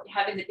traffic as what you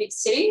have in the big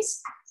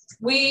cities.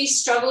 We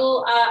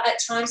struggle at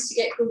times to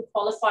get good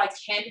qualified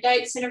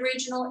candidates in a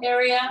regional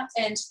area.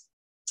 And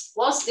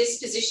whilst this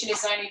position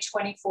is only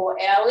 24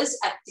 hours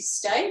at this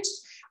stage,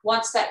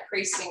 once that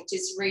precinct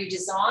is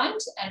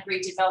redesigned and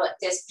redeveloped,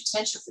 there's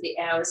potential for the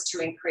hours to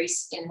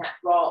increase in that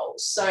role.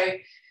 So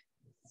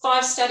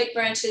 5 static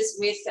branches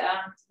with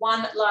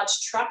 1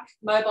 large truck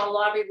mobile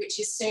library, which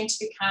is soon to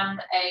become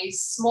a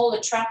smaller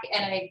truck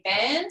and a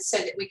van so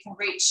that we can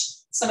reach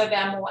some of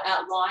our more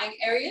outlying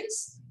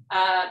areas.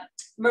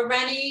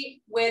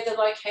 Morani, where the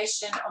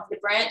location of the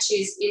branch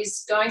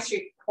is going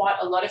through quite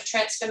a lot of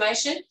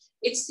transformation.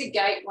 It's the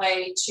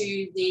gateway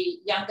to the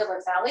Yungala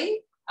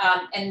Valley,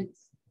 and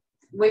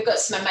we've got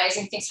some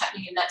amazing things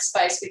happening in that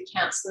space with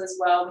council as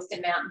well, with the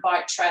mountain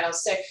bike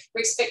trails. So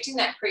we're expecting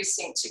that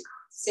precinct to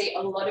see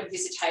a lot of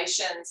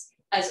visitations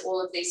as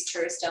all of these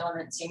tourist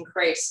elements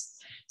increase.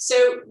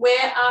 So we're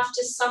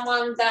after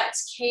someone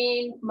that's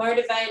keen,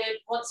 motivated,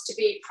 wants to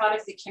be part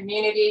of the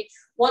community,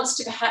 wants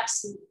to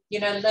perhaps, you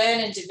know, learn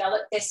and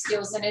develop their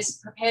skills, and is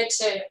prepared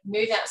to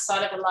move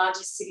outside of a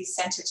larger city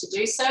centre to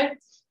do so.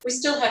 We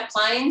still have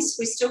planes,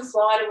 we still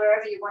fly to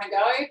wherever you want to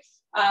go.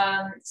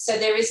 So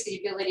there is the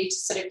ability to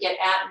sort of get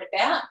out and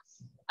about.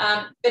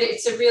 But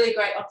it's a really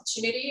great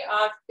opportunity.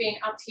 I've been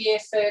up here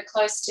for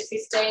close to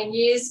 15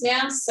 years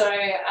now, so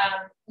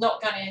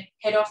not going to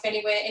head off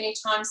anywhere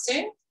anytime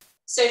soon.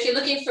 So if you're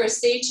looking for a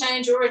sea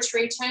change or a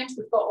tree change,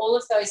 we've got all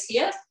of those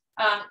here.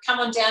 Come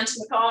on down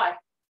to Mackay.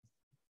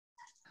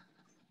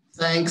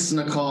 Thanks,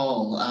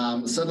 Nicole.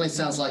 Certainly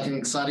sounds like an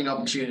exciting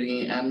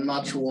opportunity and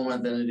much warmer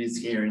than it is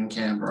here in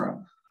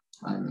Canberra,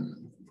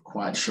 I'm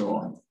quite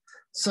sure.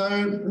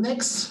 So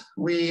next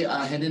we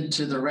are headed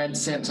to the Red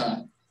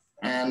Centre,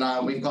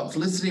 and we've got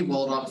Felicity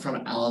Waldock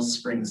from Alice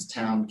Springs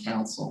Town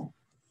Council.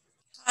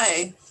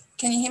 Hi,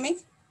 can you hear me?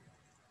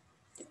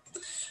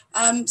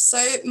 So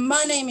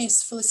my name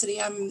is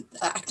Felicity. I'm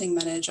the acting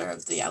manager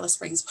of the Alice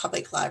Springs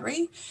Public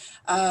Library.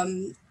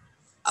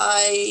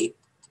 I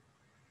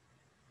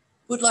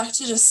would like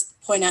to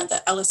just point out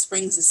that Alice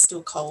Springs is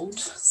still cold.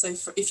 So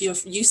if you're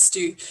used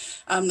to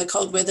the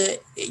cold weather,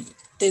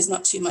 there's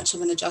not too much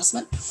of an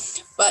adjustment.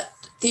 But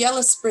the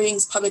Alice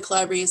Springs Public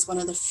Library is one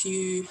of the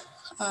few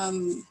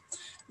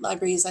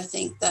libraries, I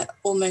think, that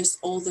almost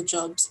all the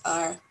jobs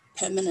are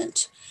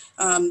permanent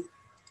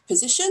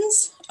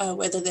positions,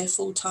 whether they're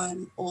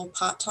full-time or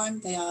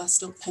part-time, they are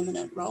still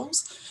permanent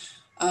roles.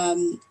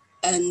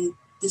 And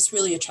this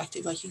really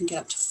attractive, like you can get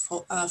up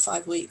to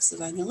 5 weeks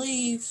of annual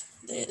leave,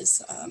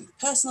 there's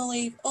personal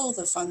leave, all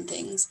the fun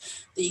things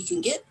that you can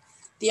get.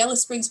 The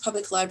Alice Springs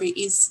Public Library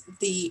is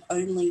the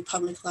only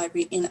public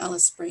library in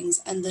Alice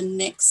Springs, and the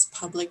next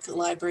public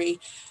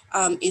library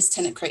is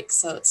Tennant Creek,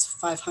 so it's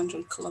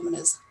 500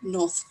 kilometres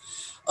north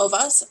of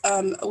us.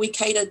 We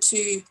cater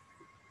to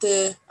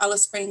the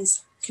Alice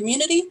Springs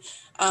community,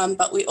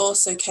 but we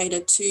also cater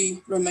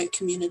to remote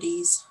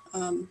communities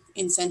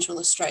in Central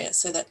Australia.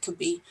 So that could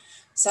be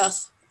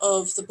south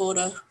of the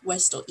border,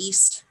 west or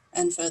east,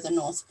 and further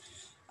north.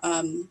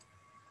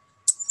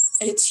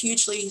 It's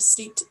hugely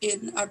steeped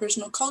in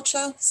Aboriginal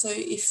culture. So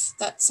if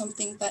that's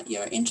something that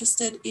you're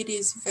interested, it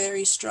is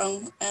very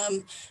strong.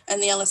 And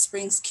the Alice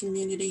Springs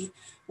community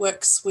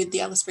works with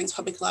the Alice Springs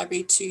Public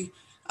Library to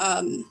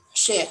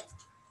share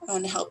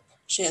and help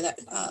share that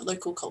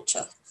local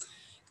culture.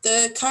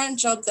 The current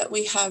job that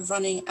we have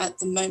running at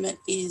the moment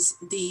is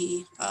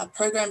the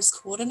programs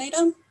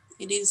coordinator.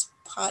 It is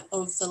part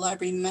of the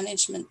library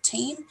management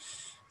team.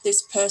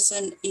 This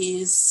person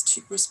is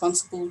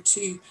responsible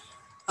to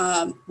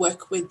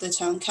work with the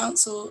town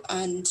council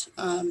and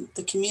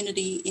the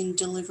community in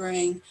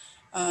delivering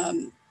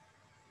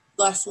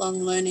lifelong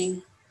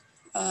learning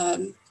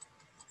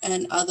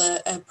and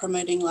other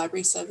promoting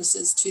library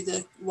services to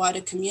the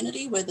wider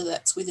community, whether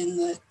that's within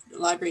the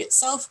library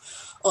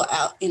itself or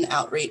out in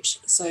outreach.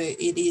 So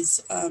it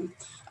is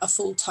a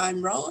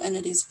full-time role and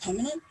it is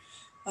permanent.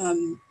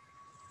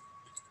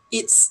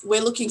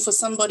 We're looking for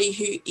somebody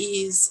who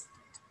is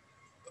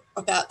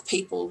about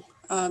people.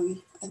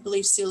 I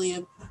believe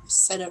Celia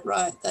said it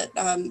right, that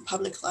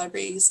public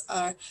libraries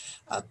are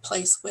a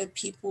place where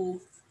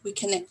we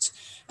connect.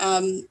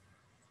 And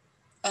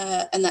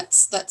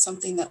that's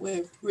something that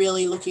we're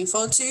really looking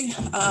forward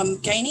to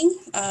gaining.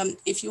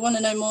 If you want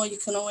to know more, you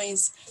can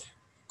always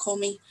call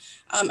me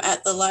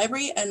at the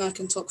library and I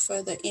can talk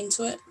further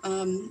into it.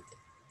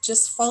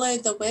 Just follow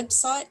the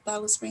website, the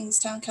Alice Springs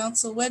Town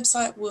Council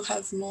website. We'll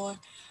have more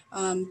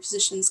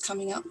positions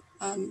coming up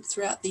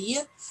throughout the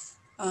year.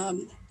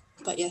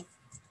 But yeah,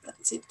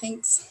 that's it.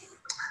 Thanks.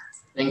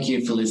 Thank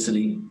you,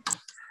 Felicity.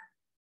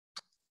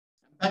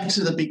 Back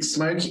to the big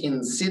smoke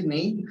in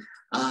Sydney.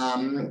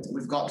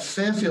 We've got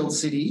Fairfield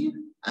City,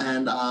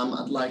 and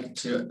I'd like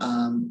to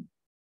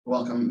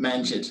welcome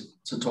Manjit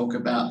to talk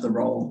about the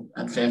role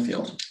at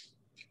Fairfield.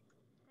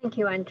 Thank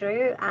you,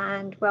 Andrew,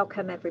 and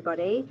welcome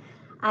everybody.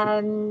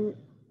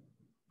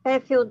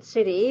 Fairfield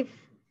City,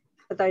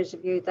 for those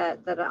of you that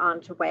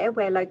aren't aware,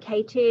 we're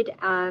located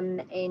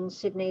in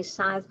Sydney's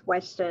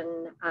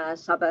southwestern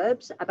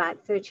suburbs,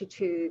 about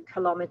 32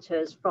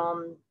 kilometres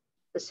from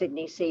the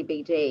Sydney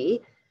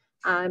CBD.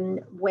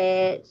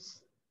 We're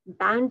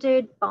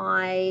bounded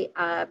by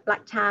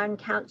Blacktown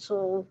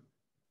Council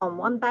on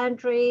one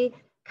boundary,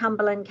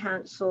 Cumberland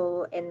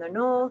Council in the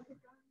north,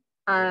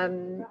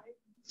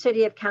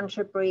 City of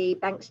Canterbury,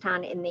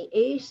 Bankstown in the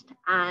east,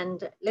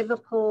 and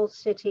Liverpool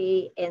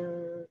City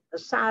in the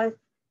south,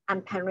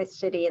 and Penrith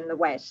City in the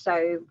west.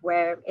 So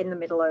we're in the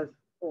middle of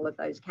all of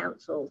those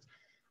councils.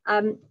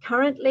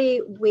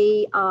 Currently,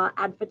 we are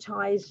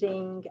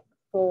advertising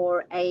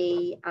for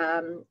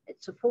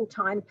it's a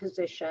full-time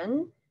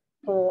position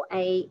for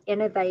a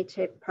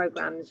innovative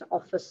programs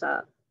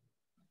officer.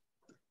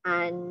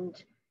 And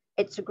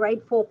it's a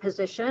grade 4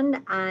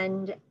 position,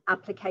 and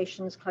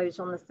applications close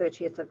on the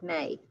 30th of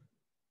May.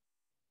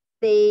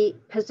 The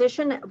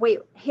position,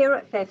 here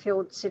at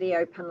Fairfield City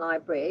Open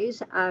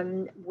Libraries,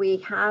 we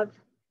have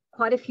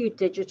quite a few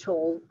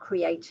digital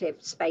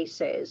creative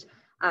spaces,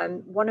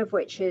 one of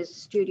which is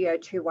Studio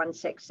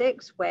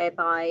 2166,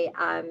 whereby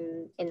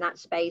in that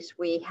space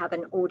we have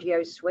an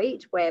audio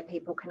suite where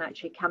people can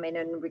actually come in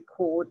and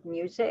record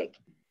music.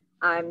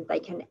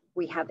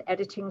 We have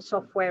editing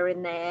software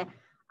in there,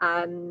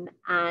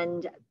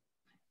 and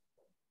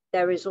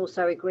there is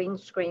also a green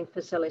screen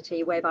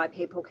facility whereby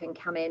people can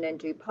come in and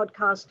do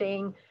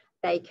podcasting.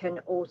 They can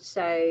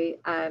also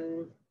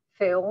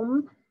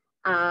film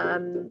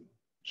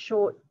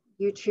short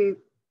YouTube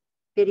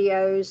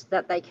videos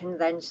that they can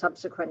then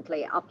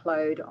subsequently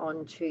upload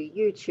onto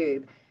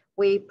YouTube.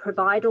 We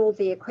provide all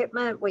the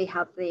equipment. We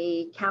have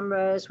the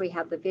cameras, we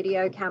have the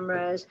video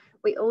cameras.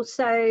 We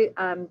also,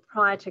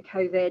 prior to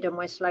COVID, and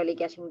we're slowly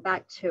getting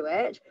back to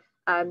it,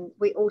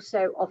 we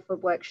also offer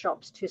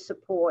workshops to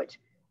support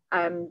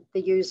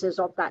the users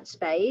of that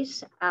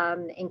space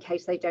in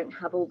case they don't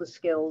have all the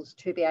skills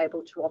to be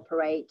able to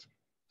operate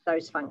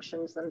those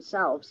functions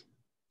themselves.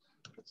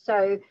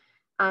 So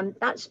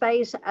that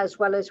space, as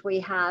well as we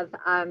have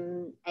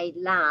a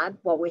lab,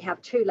 well, we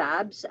have 2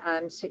 labs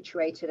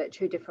situated at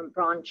 2 different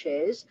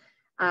branches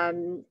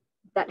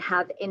that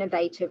have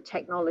innovative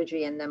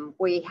technology in them.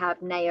 We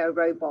have Neo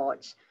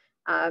robots,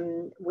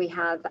 we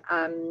have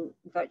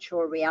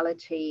virtual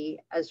reality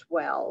as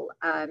well.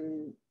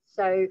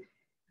 So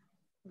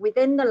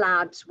within the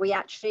labs, we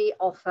actually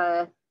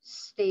offer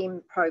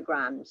STEAM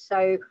programs.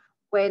 So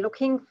we're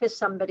looking for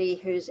somebody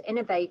who's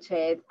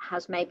innovative,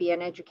 has maybe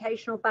an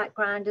educational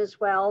background as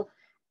well,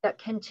 that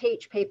can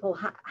teach people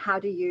how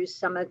to use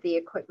some of the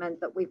equipment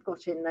that we've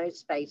got in those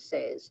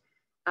spaces,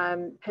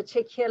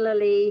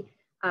 particularly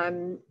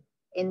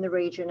in the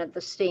region of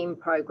the STEAM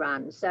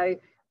program. So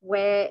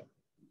we're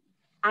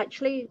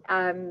actually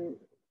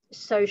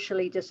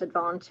socially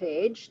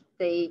disadvantaged,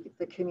 the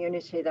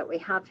community that we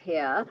have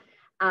here.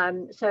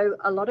 So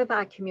a lot of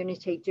our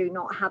community do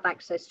not have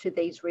access to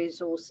these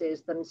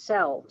resources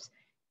themselves.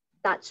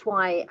 That's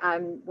why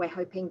we're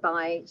hoping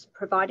by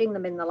providing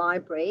them in the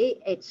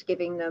library, it's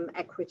giving them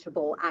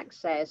equitable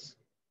access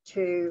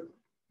to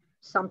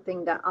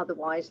something that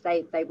otherwise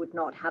they would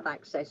not have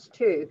access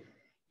to.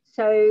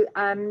 So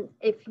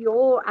if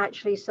you're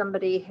actually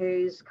somebody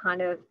who's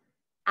kind of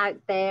out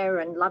there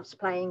and loves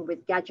playing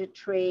with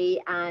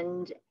gadgetry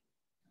and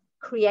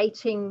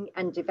creating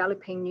and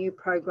developing new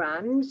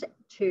programs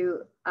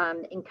to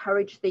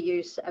encourage the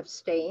use of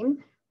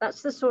STEAM,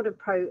 that's the sort of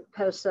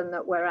person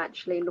that we're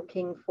actually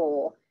looking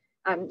for.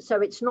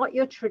 So it's not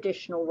your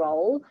traditional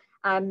role,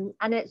 and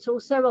it's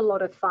also a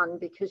lot of fun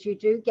because you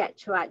do get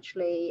to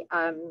actually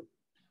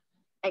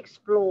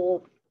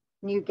explore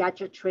new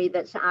gadgetry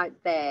that's out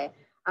there.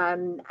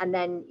 And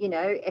then, you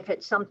know, if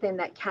it's something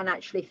that can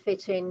actually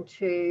fit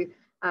into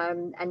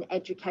an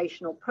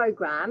educational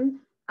program,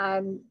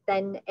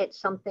 then it's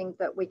something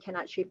that we can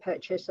actually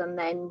purchase and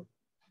then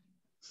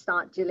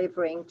start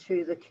delivering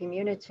to the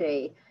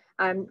community.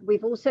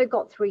 We've also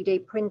got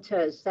 3D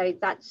printers, so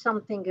that's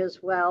something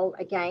as well,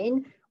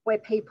 again, where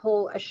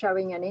people are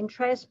showing an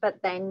interest, but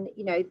then,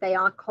 you know, they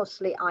are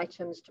costly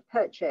items to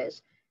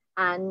purchase.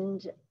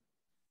 And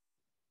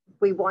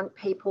we want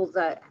people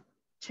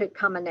to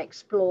come and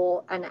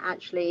explore and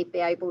actually be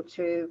able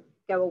to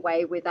go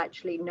away with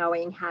actually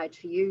knowing how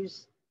to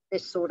use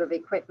this sort of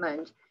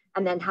equipment,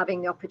 and then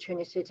having the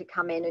opportunity to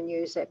come in and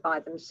use it by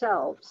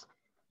themselves.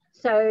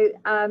 So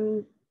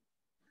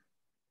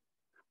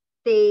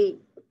the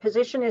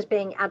position is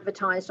being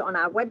advertised on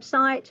our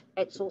website.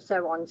 It's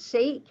also on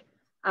Seek.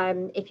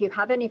 If you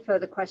have any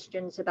further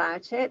questions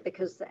about it,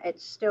 because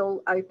it's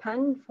still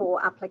open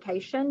for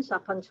applications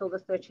up until the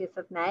 30th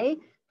of May,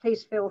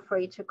 please feel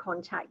free to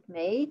contact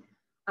me,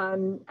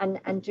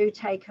 and do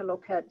take a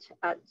look at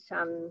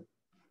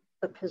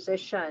the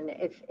position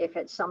if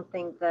it's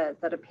something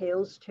that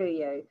appeals to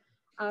you.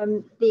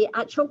 The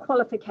actual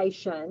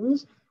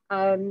qualifications,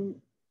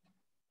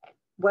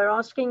 we're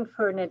asking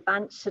for an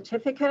advanced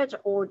certificate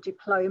or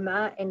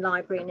diploma in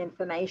library and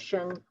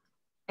information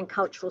and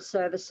cultural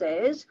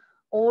services,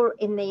 or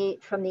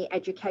from the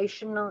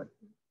educational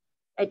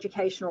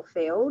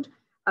field,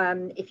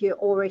 if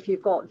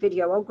you've got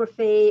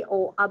videography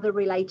or other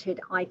related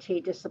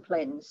IT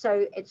disciplines.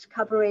 So it's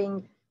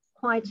covering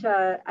quite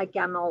a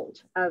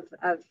gamut of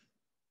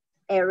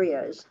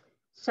areas.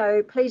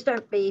 So please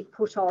don't be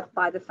put off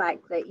by the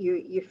fact that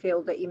you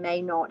feel that you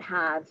may not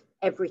have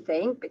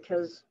everything,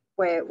 because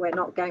we're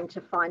not going to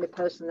find a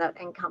person that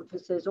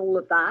encompasses all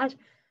of that.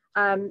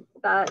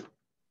 But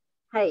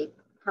hey,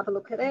 have a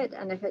look at it.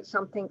 And if it's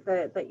something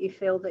that you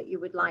feel that you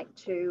would like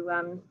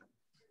to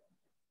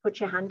put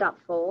your hand up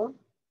for,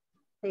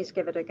 please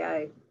give it a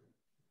go.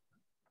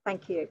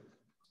 Thank you.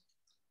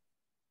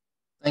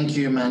 Thank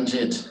you,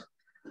 Manjit.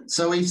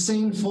 So we've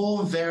seen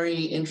 4 very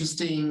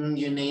interesting,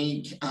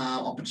 unique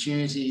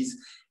opportunities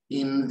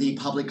in the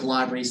public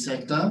library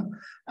sector.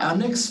 Our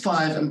next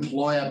 5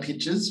 employer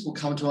pitches will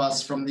come to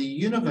us from the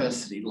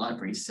university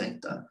library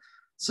sector.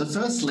 So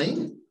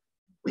firstly,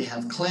 we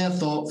have Claire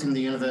Thorpe from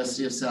the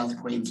University of South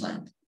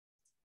Queensland.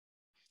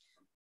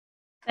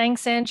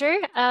 Thanks, Andrew.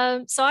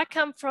 So I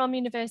come from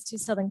University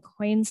of Southern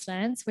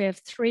Queensland. So we have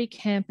 3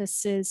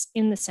 campuses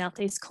in the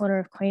southeast corner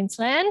of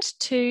Queensland,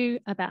 2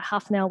 about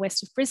half an hour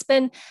west of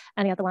Brisbane,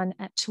 and the other one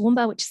at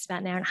Toowoomba, which is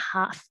about an hour and a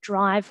half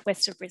drive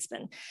west of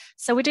Brisbane.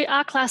 So we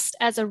are classed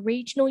as a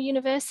regional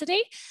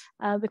university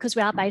because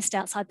we are based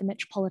outside the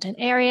metropolitan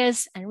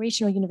areas, and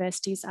regional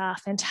universities are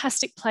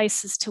fantastic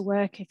places to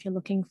work if you're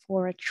looking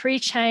for a tree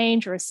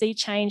change or a sea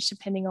change,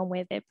 depending on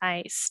where they're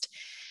based.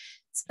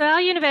 So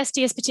our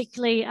university is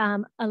particularly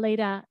a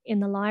leader in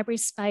the library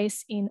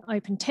space in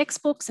open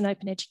textbooks and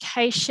open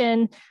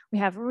education. We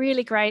have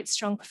really great,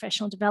 strong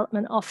professional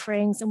development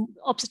offerings and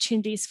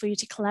opportunities for you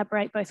to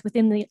collaborate both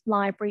within the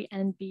library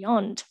and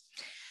beyond.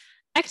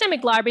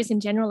 Academic libraries in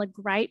general are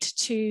great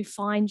to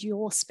find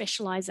your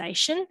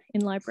specialisation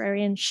in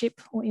librarianship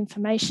or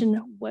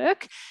information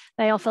work.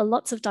 They offer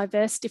lots of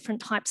diverse different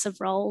types of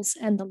roles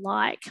and the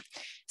like.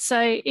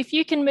 So if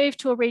you can move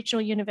to a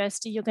regional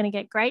university, you're going to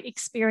get great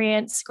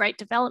experience, great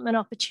development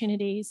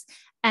opportunities,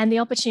 and the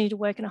opportunity to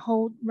work in a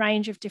whole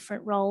range of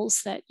different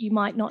roles that you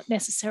might not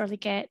necessarily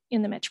get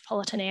in the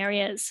metropolitan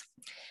areas.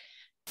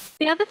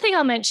 The other thing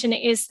I'll mention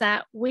is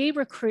that we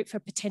recruit for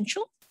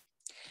potential.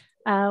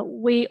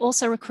 We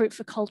also recruit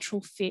for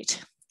cultural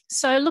fit.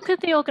 So look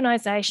at the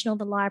organisation or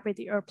the library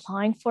that you're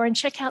applying for and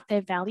check out their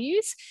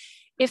values.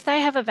 If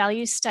they have a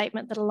value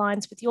statement that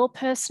aligns with your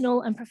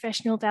personal and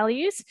professional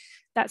values,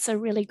 that's a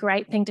really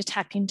great thing to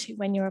tap into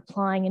when you're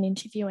applying and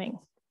interviewing.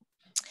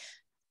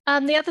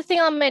 The other thing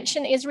I'll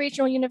mention is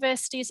regional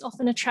universities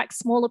often attract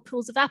smaller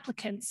pools of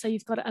applicants, so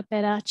you've got a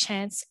better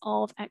chance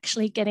of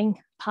actually getting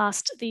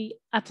past the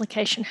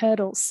application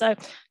hurdles. So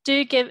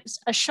do give it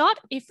a shot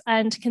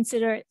and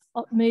consider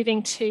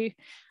moving to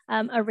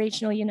a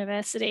regional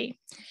university.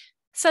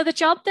 So the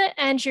job that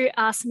Andrew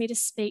asked me to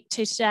speak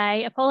to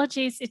today,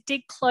 apologies, it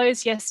did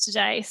close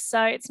yesterday,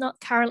 so it's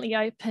not currently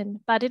open,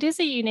 but it is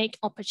a unique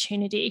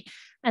opportunity,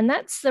 and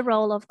that's the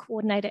role of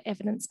coordinator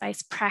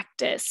evidence-based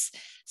practice.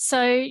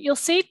 So you'll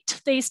see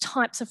these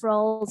types of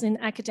roles in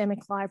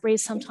academic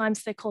libraries.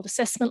 Sometimes they're called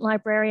assessment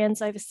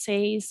librarians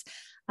overseas.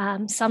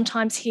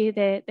 Sometimes here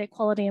they're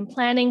quality and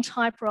planning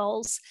type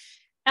roles.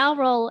 Our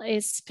role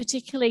is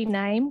particularly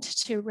named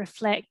to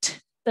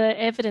reflect the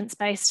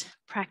evidence-based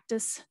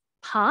practice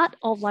part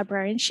of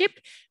librarianship,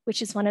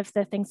 which is one of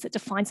the things that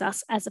defines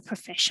us as a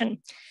profession.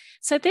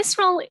 So this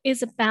role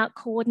is about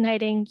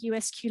coordinating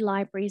USQ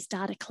Libraries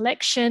data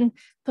collection,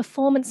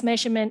 performance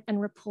measurement and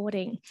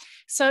reporting.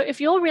 So if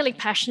you're really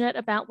passionate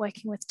about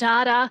working with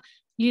data,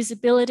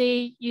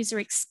 usability, user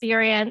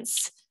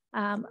experience,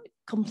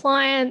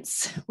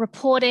 compliance,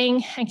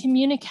 reporting and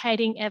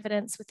communicating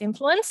evidence with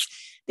influence,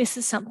 this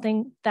is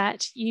something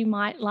that you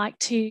might like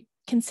to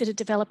consider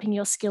developing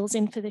your skills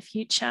in for the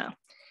future.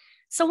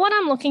 So what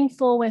I'm looking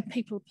for when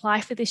people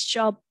apply for this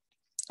job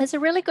is a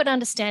really good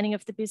understanding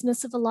of the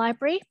business of a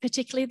library,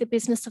 particularly the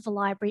business of a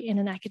library in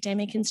an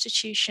academic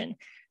institution.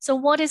 So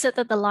what is it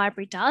that the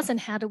library does and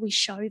how do we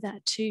show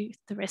that to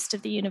the rest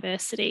of the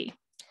university?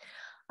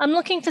 I'm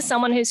looking for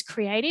someone who's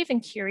creative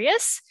and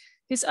curious,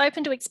 who's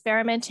open to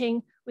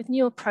experimenting with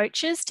new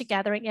approaches to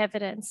gathering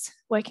evidence,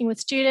 working with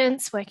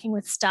students, working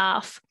with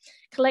staff,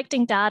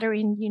 collecting data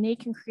in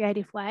unique and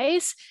creative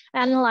ways,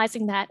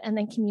 analysing that and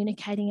then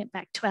communicating it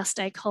back to our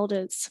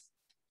stakeholders.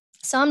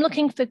 So I'm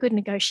looking for good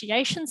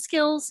negotiation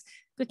skills,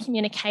 good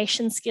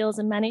communication skills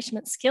and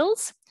management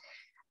skills.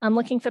 I'm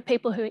looking for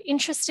people who are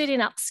interested in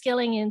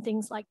upskilling in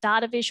things like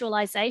data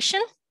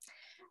visualisation,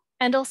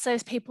 and also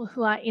people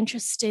who are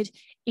interested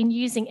in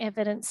using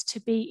evidence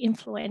to be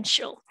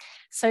influential.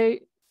 So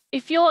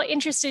if you're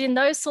interested in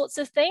those sorts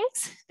of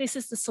things, this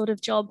is the sort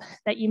of job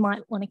that you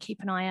might want to keep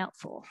an eye out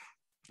for.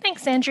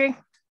 Thanks, Andrew.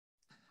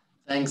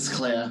 Thanks,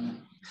 Claire.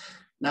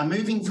 Now,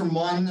 moving from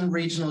one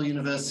regional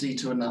university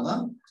to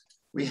another,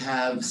 we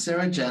have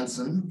Sarah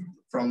Jansen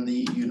from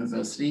the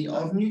University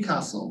of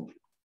Newcastle.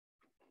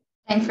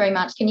 Thanks very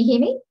much. Can you hear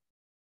me?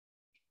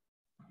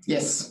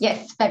 Yes.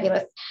 Yes,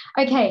 fabulous.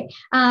 Okay,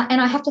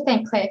 and I have to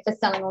thank Claire for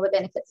selling all the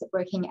benefits of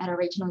working at a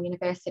regional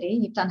university.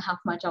 You've done half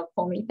my job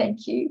for me,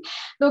 thank you.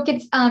 Look,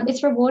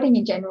 it's rewarding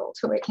in general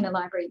to work in a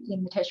library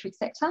in the tertiary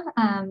sector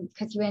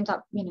because you end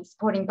up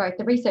supporting both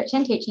the research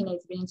and teaching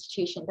needs of an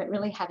institution, but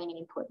really having an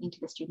input into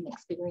the student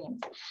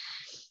experience.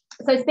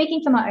 So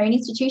speaking for my own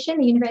institution,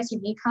 the University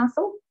of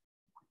Newcastle,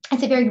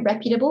 It's a very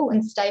reputable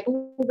and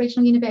stable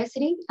regional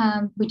university.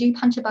 We do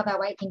punch above our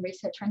weight in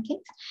research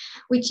rankings,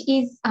 which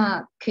is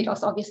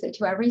kudos obviously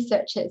to our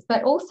researchers,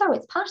 but also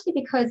it's partially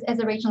because as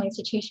a regional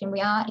institution,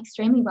 we are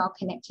extremely well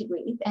connected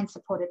with and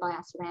supported by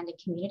our surrounding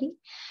community.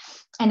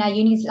 And our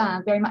uni is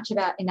very much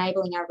about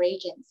enabling our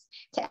regions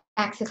to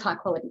access high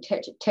quality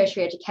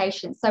tertiary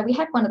education. So we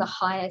have one of the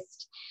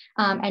highest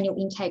annual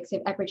intakes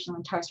of Aboriginal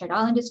and Torres Strait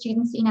Islander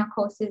students in our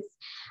courses.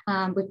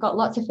 We've got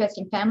lots of first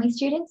and family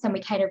students, and we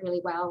cater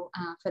really well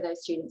for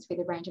those students with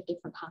a range of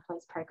different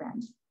pathways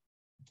programs.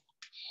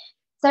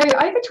 So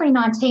over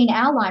 2019,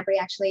 our library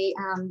actually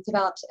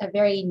developed a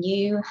very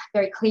new,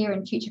 very clear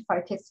and future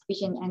focused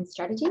vision and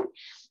strategy.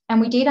 And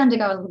we did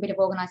undergo a little bit of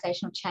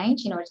organisational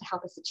change in order to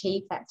help us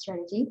achieve that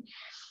strategy.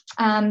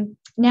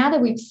 Now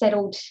that we've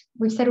settled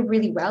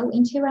really well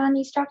into our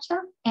new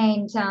structure,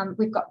 and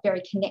we've got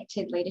very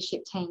connected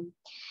leadership team.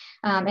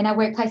 And our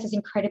workplace is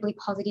incredibly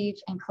positive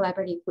and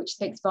collaborative, which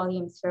speaks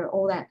volumes for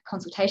all that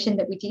consultation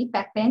that we did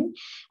back then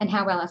and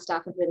how well our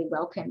staff have really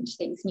welcomed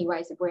these new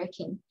ways of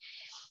working.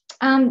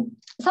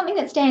 Something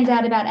that stands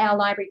out about our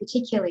library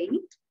particularly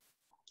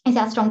is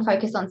our strong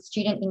focus on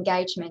student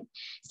engagement.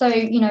 So,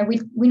 you know,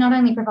 we not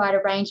only provide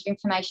a range of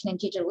information and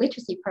digital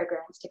literacy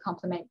programs to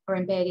complement or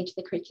embed into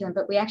the curriculum,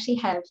 but we actually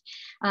have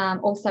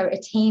also a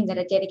team that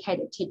are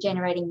dedicated to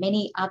generating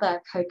many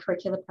other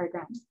co-curricular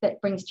programs that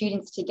bring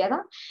students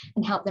together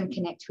and help them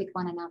connect with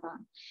one another.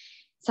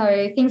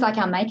 So things like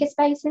our maker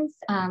spaces,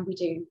 we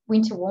do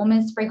winter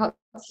warmers, free hot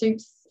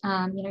soups,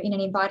 you know, in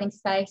an inviting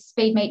space,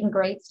 speed meet and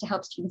greets to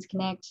help students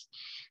connect.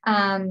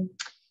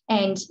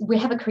 And we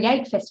have a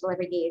Create Festival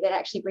every year that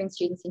actually brings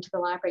students into the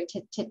library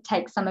to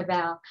take some of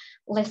our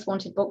less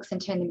wanted books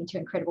and turn them into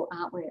incredible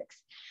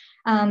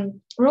artworks.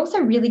 We're also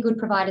really good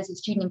providers of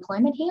student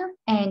employment here,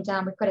 and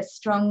we've got a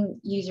strong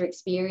user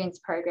experience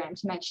program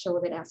to make sure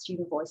that our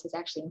student voices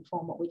actually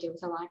inform what we do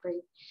as a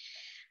library.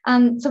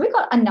 So we've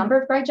got a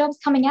number of great jobs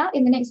coming out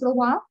in the next little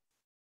while,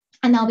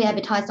 and they'll be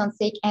advertised on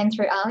Seek and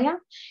through ALIA.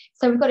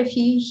 So we've got a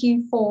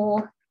few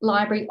Q4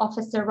 library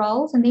officer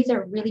roles, and these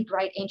are a really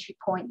great entry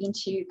point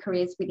into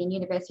careers within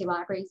university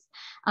libraries.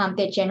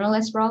 They're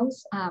generalist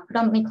roles,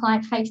 predominantly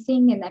client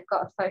facing, and they've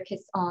got a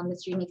focus on the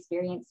student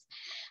experience.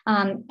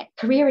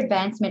 Career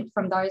advancement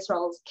from those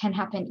roles can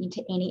happen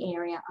into any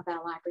area of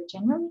our library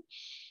generally.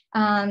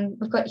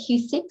 We've got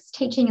Q6,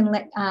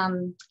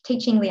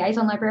 teaching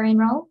liaison librarian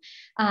role.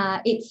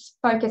 It's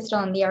focused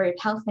on the area of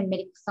health and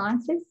medical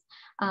sciences.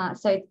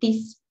 So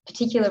this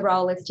particular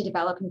role is to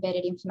develop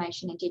embedded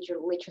information and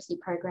digital literacy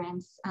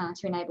programs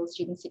to enable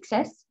student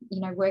success, you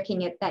know,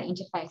 working at that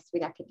interface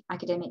with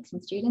academics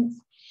and students.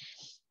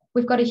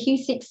 We've got a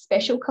Q6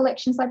 special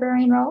collections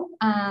librarian role,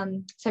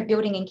 so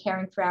building and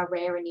caring for our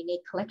rare and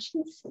unique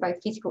collections,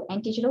 both physical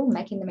and digital,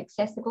 making them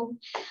accessible.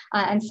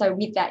 And so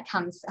with that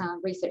comes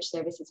research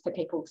services for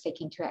people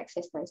seeking to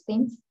access those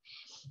things.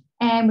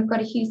 And we've got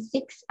a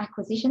Q6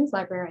 acquisitions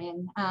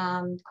librarian,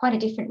 quite a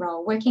different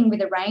role, working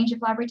with a range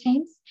of library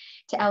teams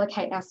to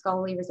allocate our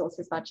scholarly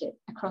resources budget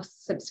across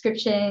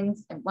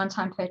subscriptions and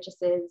one-time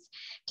purchases,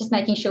 just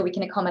making sure we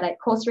can accommodate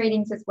course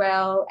readings as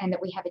well, and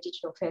that we have a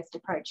digital first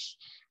approach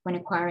when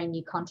acquiring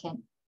new content.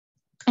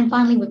 And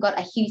finally, we've got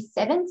a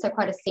Q7, so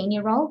quite a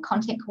senior role,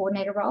 content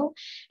coordinator role.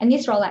 And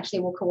this role actually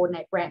will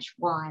coordinate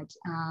branch-wide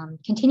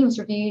continuous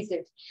reviews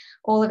of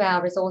all of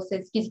our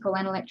resources, physical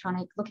and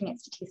electronic, looking at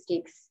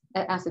statistics,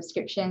 our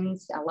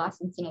subscriptions, our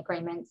licensing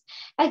agreements,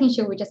 making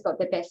sure we just got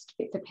the best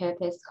fit for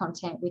purpose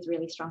content with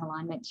really strong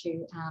alignment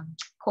to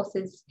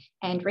courses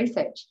and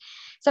research.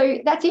 So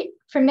that's it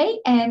from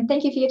me, and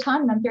thank you for your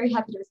time, and I'm very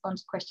happy to respond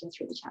to questions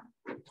through the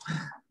chat.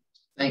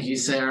 Thank you,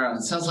 Sarah.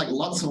 It sounds like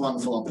lots of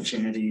wonderful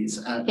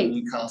opportunities at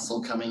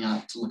Newcastle coming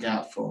up to look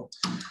out for.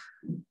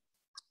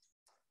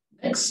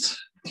 Next,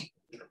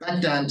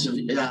 back down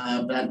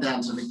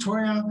to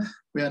Victoria,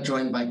 we are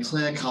joined by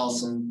Claire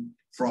Carlson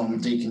from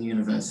Deakin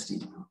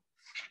University.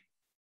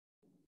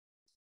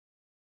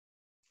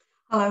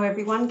 Hello,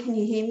 everyone. Can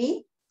you hear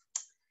me?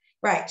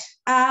 Right.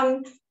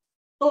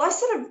 Well, I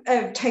sort of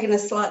have taken a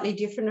slightly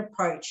different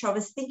approach. I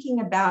was thinking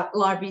about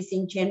libraries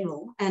in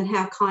general and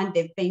how kind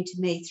they've been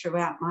to me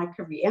throughout my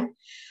career.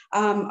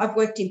 I've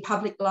worked in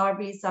public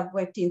libraries, I've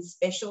worked in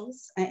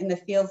specials in the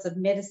fields of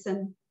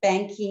medicine,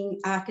 banking,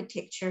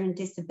 architecture and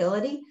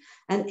disability,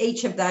 and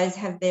each of those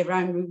have their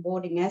own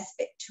rewarding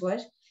aspect to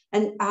it.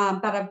 And,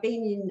 but I've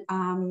been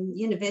in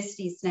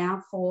universities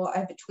now for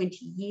over 20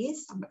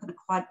 years. I'm not going to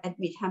quite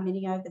admit how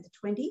many over the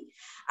 20,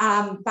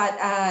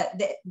 but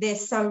they're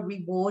so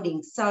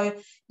rewarding. So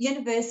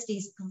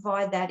universities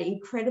provide that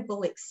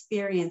incredible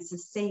experience of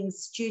seeing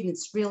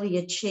students really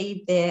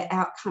achieve their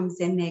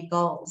outcomes and their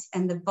goals,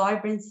 and the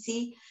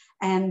vibrancy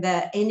and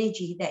the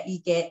energy that you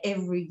get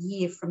every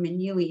year from a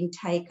new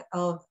intake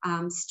of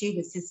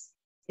students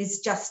is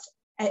just,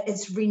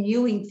 it's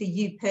renewing for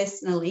you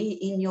personally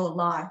in your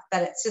life,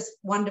 but it's just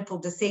wonderful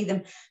to see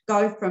them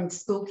go from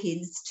school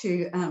kids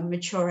to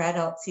mature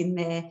adults in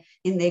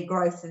their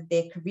growth of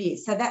their career.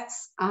 So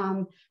that's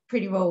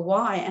pretty well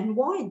why. And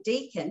why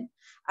Deakin?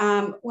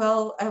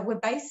 We're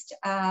based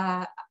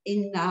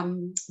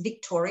in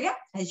Victoria,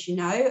 as you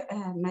know,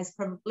 most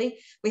probably.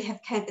 We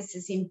have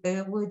campuses in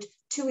Burwood,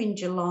 2 in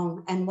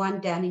Geelong, and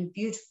 1 down in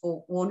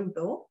beautiful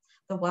Warrnambool,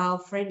 the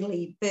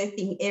whale-friendly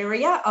birthing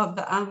area of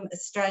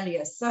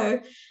Australia.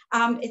 So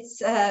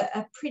it's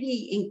a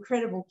pretty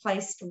incredible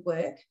place to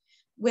work.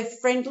 We're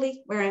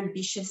friendly, we're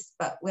ambitious,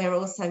 but we're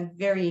also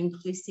very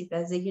inclusive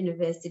as a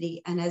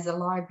university, and as a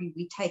library,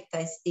 we take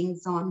those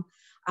things on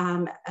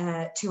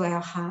to our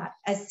heart.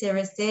 As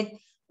Sarah said,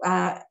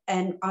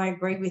 and I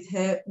agree with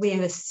her, we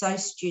are so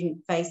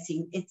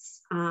student-facing.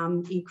 It's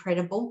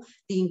incredible,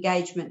 the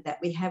engagement that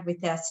we have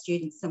with our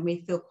students, and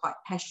we feel quite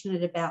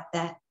passionate about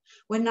that.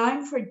 We're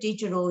known for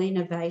digital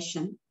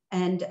innovation,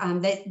 and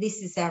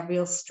this is our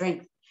real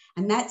strength.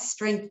 And that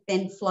strength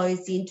then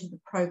flows into the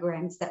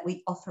programs that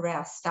we offer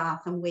our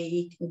staff and where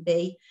you can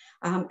be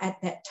at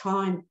that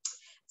time.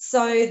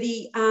 So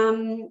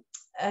even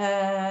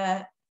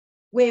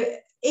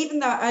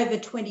though over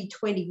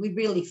 2020 we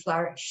really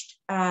flourished,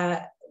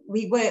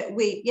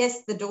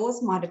 yes, the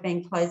doors might have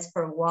been closed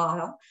for a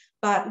while,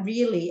 but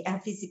really our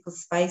physical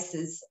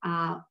spaces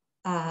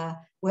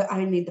were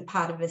only the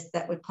part of us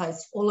that were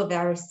closed. All of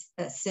our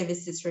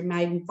services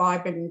remain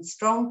vibrant and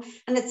strong,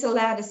 and it's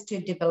allowed us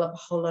to develop a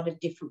whole lot of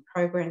different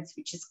programs,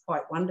 which is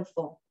quite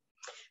wonderful.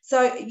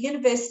 So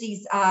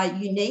universities are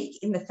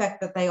unique in the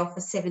fact that they offer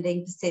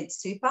 17%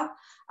 super,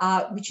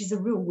 which is a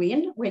real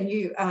win when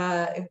you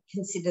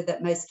consider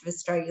that most of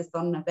Australia is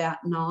on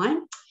about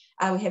 9.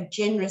 We have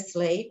generous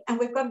leave, and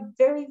we've got a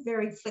very,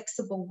 very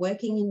flexible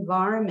working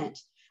environment.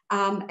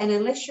 And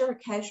unless you're a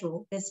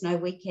casual, there's no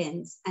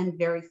weekends, and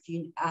very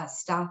few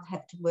staff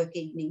have to work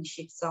evening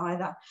shifts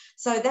either.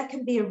 So that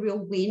can be a real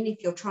win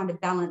if you're trying to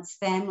balance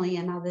family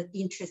and other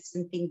interests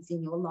and things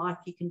in your life.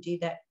 You can do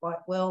that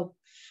quite well.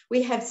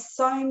 We have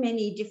so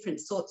many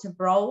different sorts of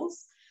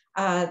roles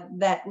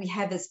that we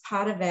have as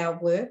part of our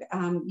work,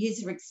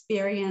 user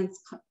experience,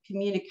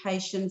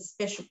 communications,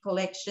 special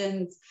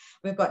collections.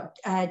 We've got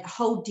a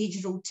whole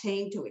digital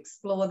team to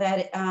explore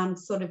that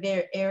sort of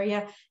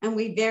area, and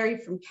we vary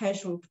from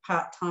casual to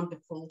part-time to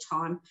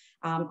full-time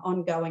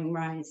ongoing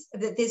roles.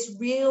 There's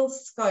real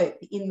scope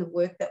in the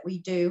work that we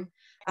do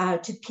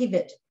to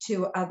pivot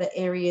to other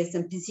areas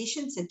and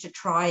positions and to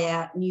try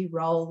out new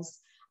roles.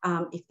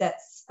 If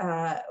that's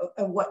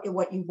what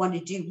you want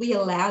to do. We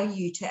allow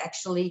you to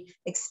actually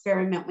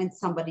experiment when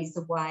somebody's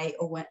away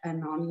or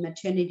and on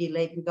maternity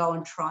leave and go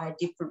and try a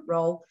different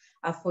role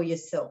for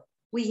yourself.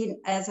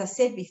 As I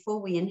said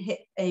before, we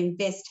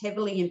invest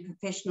heavily in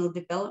professional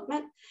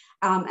development,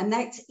 and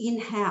that's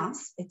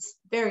in-house. It's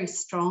very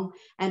strong,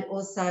 and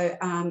also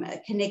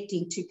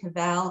connecting to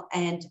Caval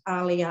and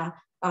ALIA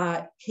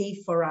are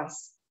key for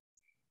us.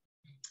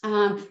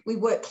 We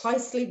work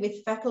closely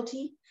with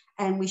faculty,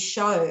 and we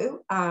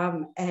show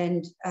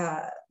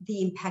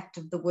the impact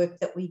of the work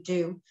that we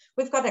do.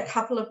 We've got a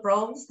couple of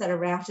roles that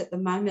are out at the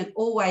moment,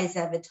 always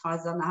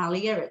advertised on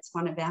ALIA. It's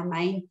one of our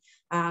main,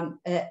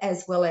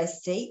 as well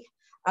as SEEK,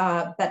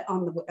 but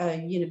on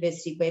the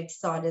university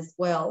website as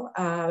well.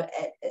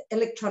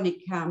 Electronic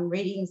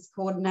readings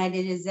coordinator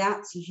is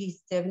out, so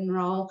Hugh7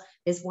 role.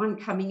 There's one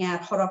coming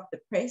out hot off the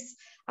press,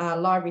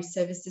 library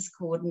services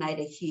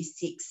coordinator,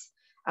 Hugh6.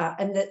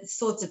 And the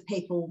sorts of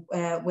people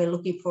we're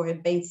looking for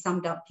have been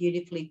summed up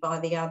beautifully by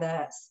the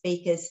other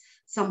speakers.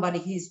 Somebody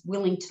who's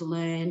willing to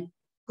learn,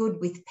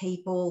 good with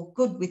people,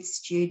 good with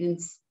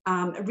students,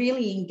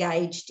 really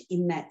engaged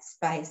in that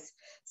space.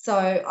 So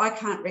I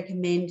can't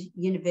recommend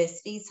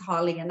universities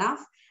highly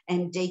enough,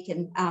 and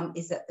Deakin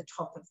is at the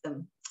top of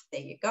them.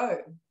 There you go.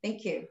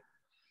 Thank you.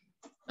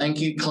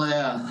 Thank you,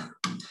 Claire.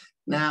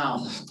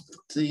 Now,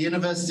 to the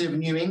University of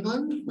New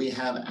England, we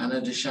have Anna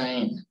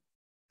Duchesne.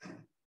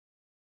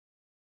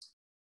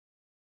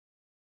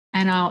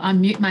 And I'll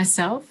unmute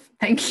myself.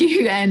 Thank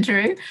you,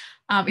 Andrew.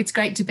 It's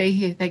great to be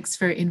here. Thanks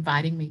for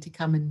inviting me to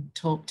come and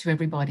talk to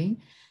everybody.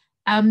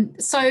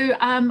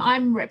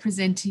 I'm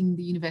representing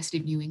the University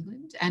of New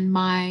England, and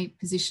my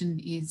position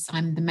is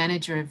I'm the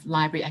manager of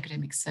Library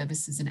Academic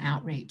Services and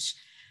Outreach.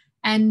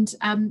 And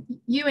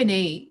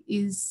UNE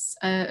is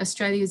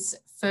Australia's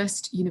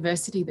first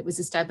university that was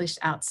established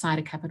outside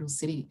a capital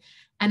city.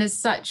 And as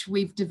such,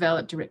 we've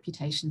developed a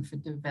reputation for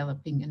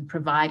developing and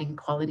providing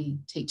quality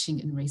teaching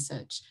and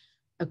research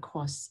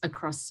across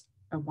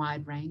a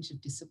wide range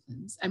of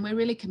disciplines. And we're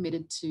really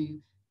committed to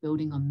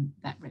building on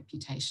that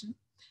reputation.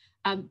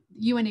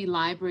 UNE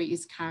Library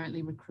is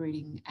currently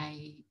recruiting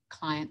a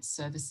client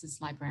services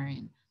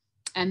librarian,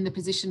 and the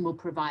position will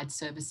provide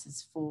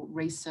services for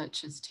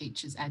researchers,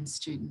 teachers, and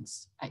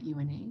students at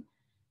UNE.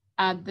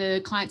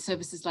 The client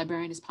services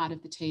librarian is part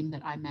of the team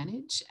that I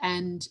manage,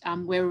 and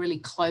we're a really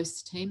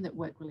close team that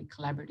work really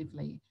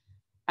collaboratively.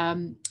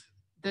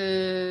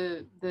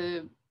 The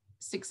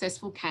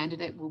successful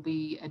candidate will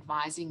be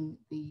advising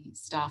the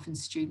staff and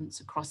students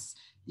across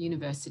the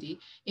university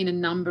in a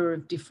number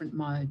of different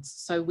modes.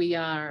 So we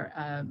are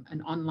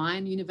an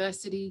online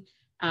university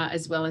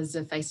as well as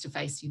a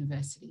face-to-face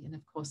university. And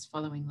of course,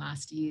 following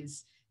last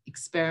year's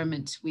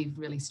experiment, we've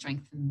really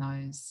strengthened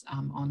those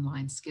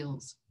online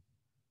skills.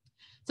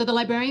 So the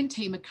librarian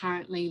team are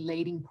currently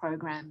leading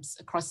programs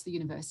across the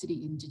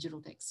university in digital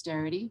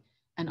dexterity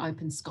and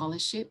open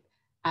scholarship,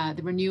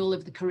 the renewal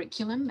of the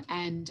curriculum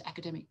and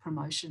academic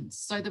promotions.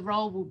 So the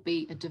role will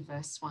be a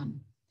diverse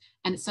one.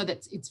 And so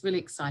it's really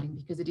exciting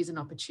because it is an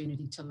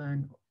opportunity to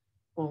learn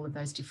all of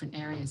those different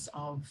areas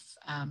of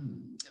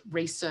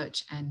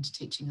research and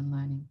teaching and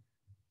learning.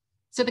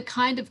 So the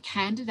kind of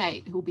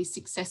candidate who will be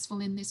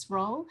successful in this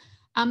role,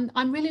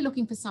 I'm really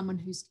looking for someone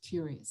who's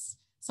curious,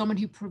 someone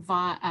who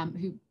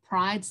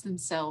prides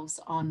themselves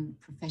on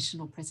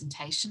professional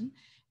presentation,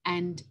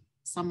 and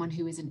someone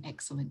who is an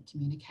excellent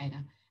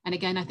communicator. And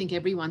again, I think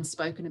everyone's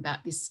spoken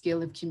about this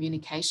skill of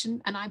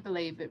communication, and I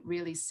believe it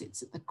really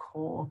sits at the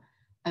core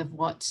of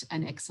what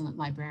an excellent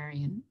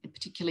librarian,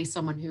 particularly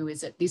someone who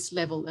is at this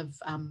level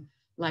of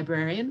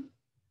librarian,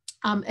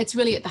 it's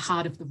really at the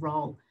heart of the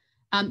role.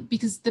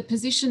 Because the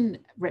position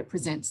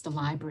represents the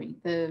library.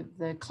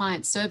 The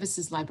client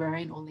services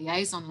librarian or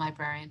liaison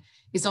librarian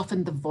is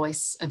often the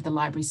voice of the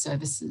library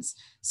services.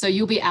 So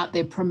you'll be out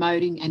there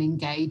promoting and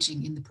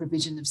engaging in the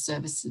provision of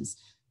services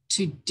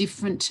to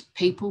different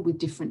people with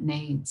different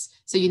needs.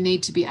 So you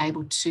need to be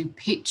able to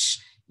pitch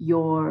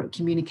your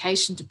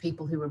communication to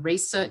people who are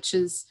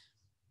researchers,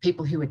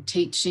 people who are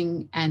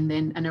teaching, and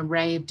then an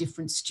array of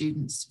different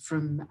students,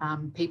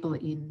 from people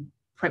in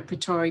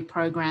preparatory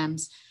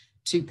programs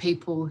to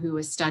people who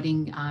are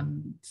studying,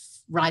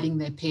 writing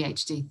their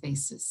PhD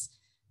thesis.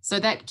 So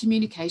that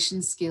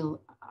communication skill,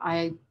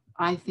 I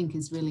think,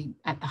 is really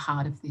at the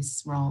heart of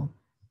this role.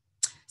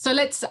 So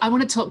I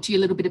want to talk to you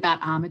a little bit about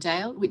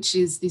Armidale, which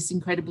is this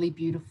incredibly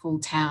beautiful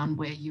town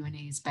where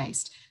UNE is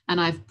based. And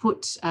I've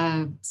put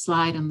a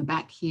slide on the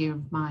back here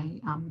of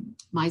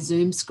my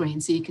Zoom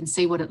screen so you can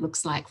see what it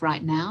looks like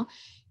right now.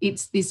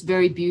 It's this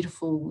very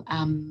beautiful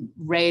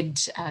red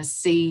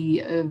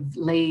sea of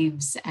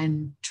leaves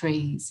and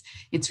trees.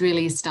 It's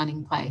really a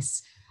stunning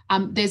place.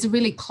 There's a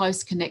really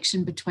close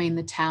connection between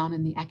the town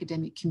and the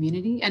academic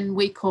community, and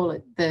we call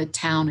it the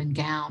town and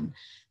gown.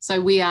 So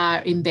we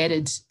are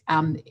embedded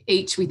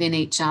each within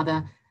each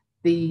other.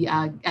 The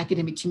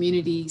academic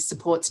community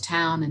supports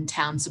town, and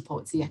town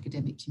supports the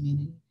academic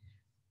community.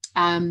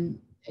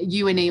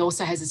 UNE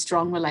also has a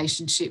strong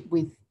relationship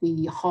with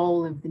the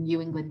whole of the New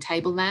England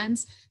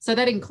tablelands. So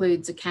that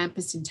includes a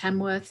campus in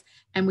Tamworth,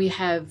 and we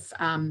have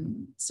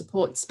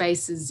support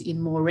spaces in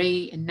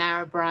Moree, in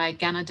Narrabri,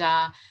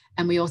 Gunnedah,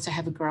 and we also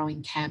have a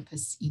growing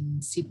campus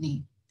in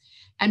Sydney.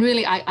 And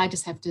really, I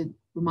just have to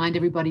remind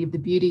everybody of the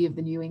beauty of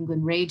the New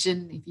England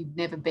region. If you've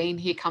never been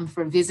here, come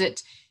for a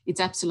visit. It's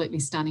absolutely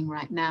stunning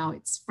right now.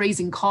 It's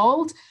freezing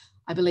cold.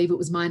 I believe it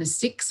was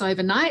 -6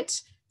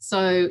 overnight.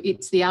 So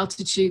it's the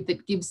altitude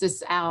that gives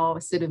us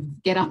our sort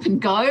of get up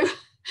and go,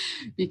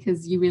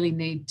 because you really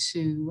need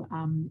to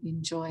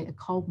enjoy a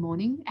cold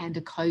morning and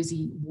a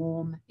cozy,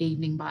 warm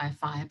evening by a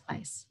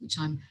fireplace, which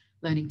I'm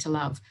learning to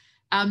love.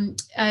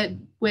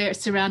 We're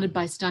surrounded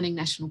by stunning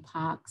national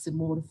parks and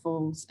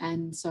waterfalls,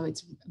 and so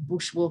it's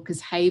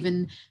bushwalkers'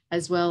 haven,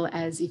 as well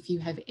as if you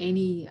have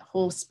any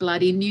horse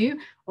blood in you,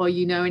 or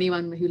you know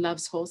anyone who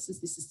loves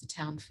horses, this is the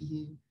town for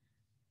you.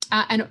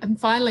 And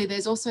finally,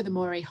 there's also the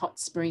Moree Hot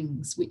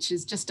Springs, which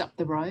is just up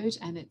the road,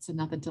 and it's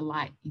another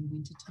delight in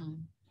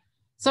wintertime.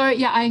 So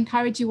yeah, I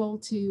encourage you all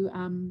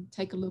to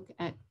take a look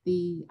at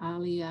the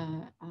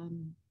ALIA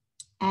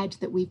ad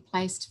that we've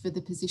placed for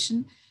the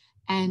position,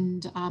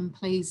 and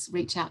please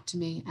reach out to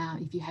me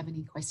if you have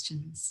any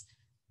questions.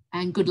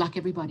 And good luck,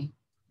 everybody.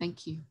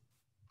 Thank you.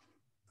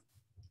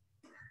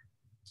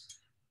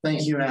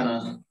 Thank you,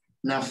 Anna.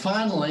 Now,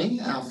 finally,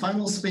 our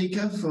final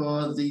speaker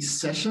for the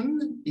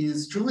session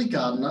is Julie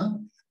Gardner,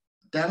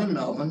 down in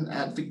Melbourne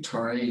at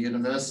Victoria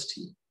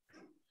University.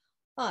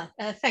 Hi,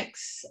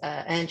 thanks,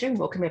 Andrew.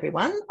 Welcome,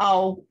 everyone.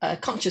 I'll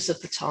conscious of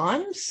the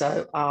time,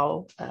 so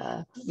I'll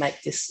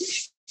make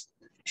this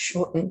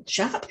short and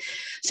sharp.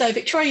 So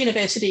Victoria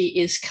University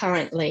is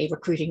currently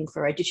recruiting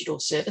for a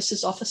digital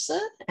services officer,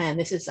 and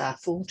this is a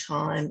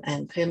full-time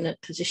and permanent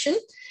position.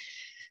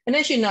 And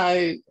as you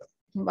know,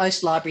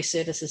 most library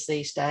services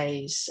these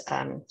days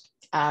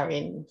are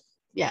in,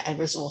 and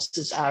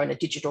resources are in a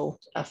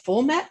digital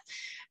format.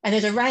 And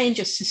there's a range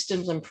of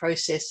systems and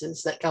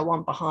processes that go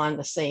on behind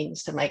the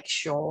scenes to make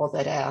sure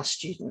that our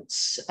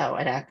students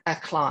and our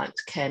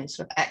clients can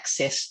sort of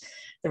access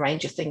the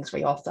range of things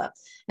we offer.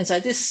 And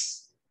so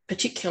this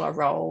particular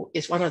role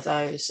is one of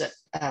those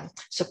that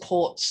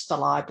supports the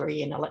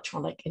library in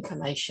electronic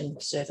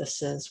information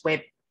services,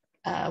 web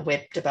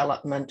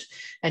development,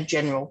 and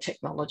general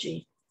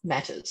technology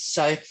matters.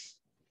 So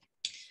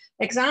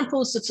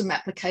examples of some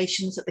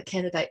applications that the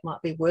candidate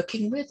might be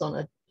working with on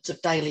a sort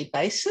of daily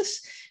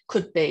basis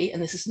could be, and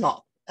this is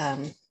not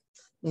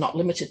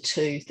limited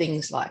to,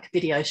 things like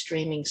video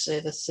streaming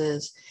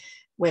services,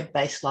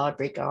 web-based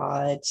library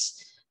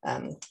guides,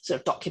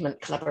 sort of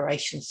document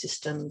collaboration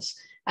systems,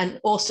 and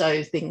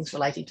also things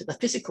relating to the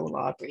physical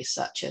library,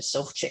 such as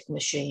self-check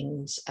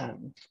machines,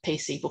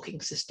 PC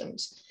booking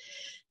systems.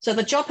 So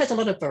the job has a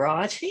lot of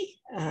variety,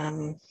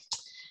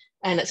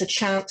 and it's a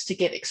chance to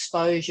get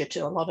exposure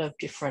to a lot of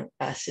different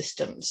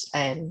systems.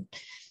 And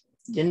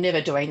you're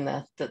never doing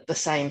the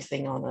same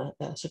thing on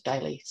a sort of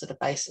daily sort of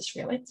basis,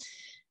 really.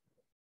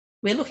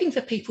 We're looking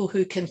for people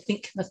who can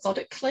think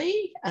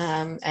methodically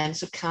and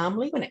sort of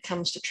calmly when it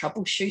comes to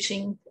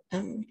troubleshooting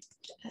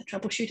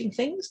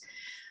things.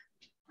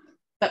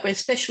 But we're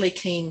especially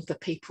keen for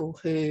people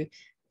who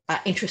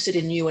are interested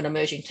in new and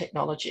emerging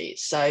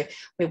technologies. So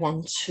we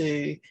want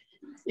to,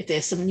 if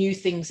there's some new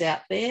things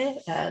out there,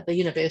 the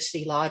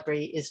university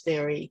library is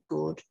very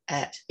good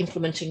at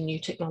implementing new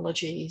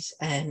technologies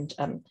and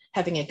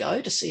having a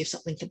go to see if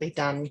something can be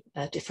done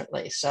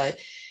differently. So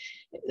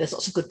there's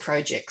lots of good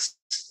projects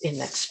in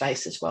that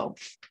space as well.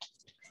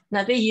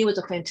 Now, VU is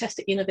a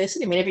fantastic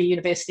university. I mean, every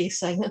university is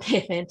saying that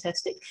they're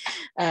fantastic.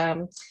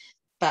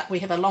 But we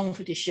have a long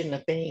tradition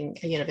of being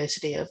a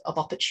university of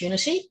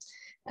opportunity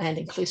and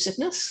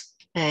inclusiveness.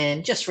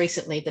 And just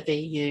recently, the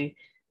VU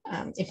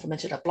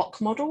implemented a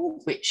block model,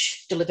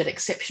 which delivered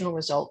exceptional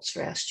results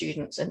for our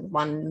students and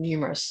won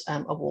numerous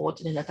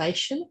awards in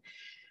innovation.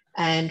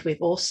 And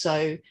we've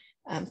also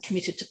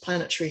committed to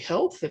planetary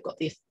health. We've got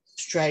the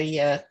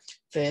Australia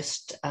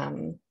first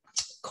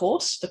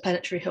course for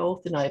planetary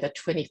health and over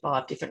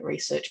 25 different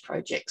research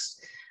projects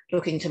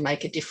looking to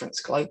make a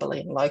difference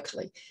globally and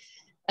locally.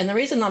 And the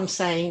reason I'm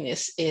saying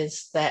this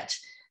is that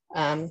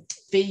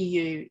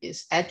VU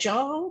is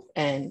agile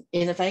and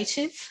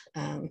innovative.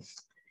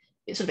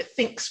 It sort of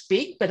thinks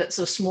big, but it's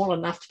sort of small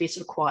enough to be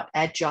sort of quite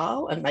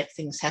agile and make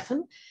things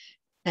happen.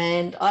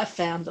 And I've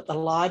found that the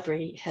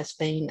library has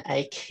been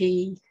a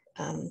key,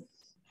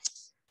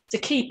 it's a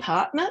key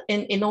partner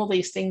in all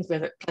these things,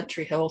 whether it's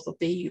planetary health or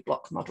VU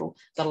block model.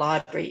 The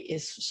library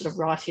is sort of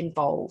right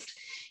involved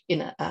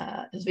in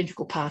as an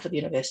integral part of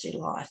university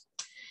life.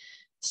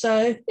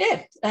 So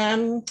yeah,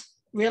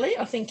 really,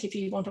 I think if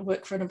you want to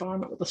work for an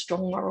environment with a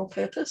strong moral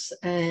purpose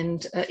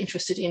and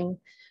interested in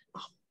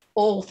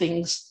all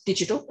things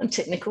digital and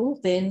technical,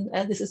 then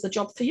this is the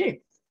job for you.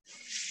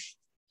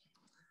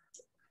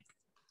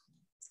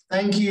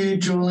 Thank you,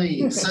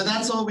 Julie. So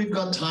that's all we've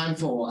got time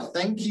for.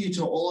 Thank you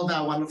to all of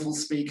our wonderful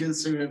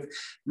speakers who have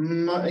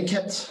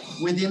kept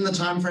within the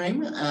time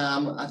frame.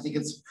 I think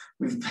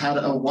we've had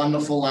a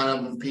wonderful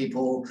lineup of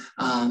people,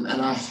 and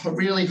I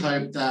really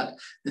hope that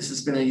this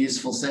has been a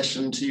useful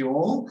session to you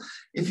all.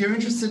 If you're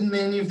interested in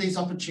any of these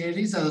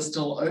opportunities that are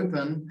still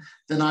open,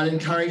 then I'd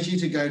encourage you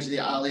to go to the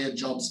ALIA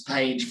jobs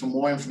page for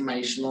more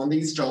information on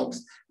these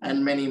jobs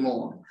and many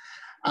more.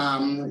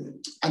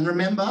 And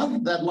remember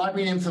that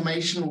Library and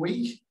Information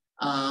Week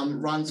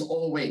runs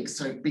all week,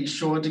 so be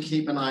sure to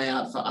keep an eye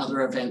out for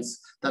other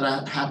events that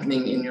are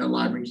happening in your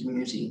library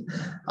community.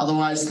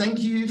 Otherwise, thank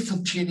you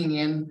for tuning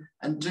in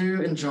and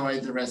do enjoy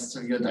the rest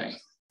of your day.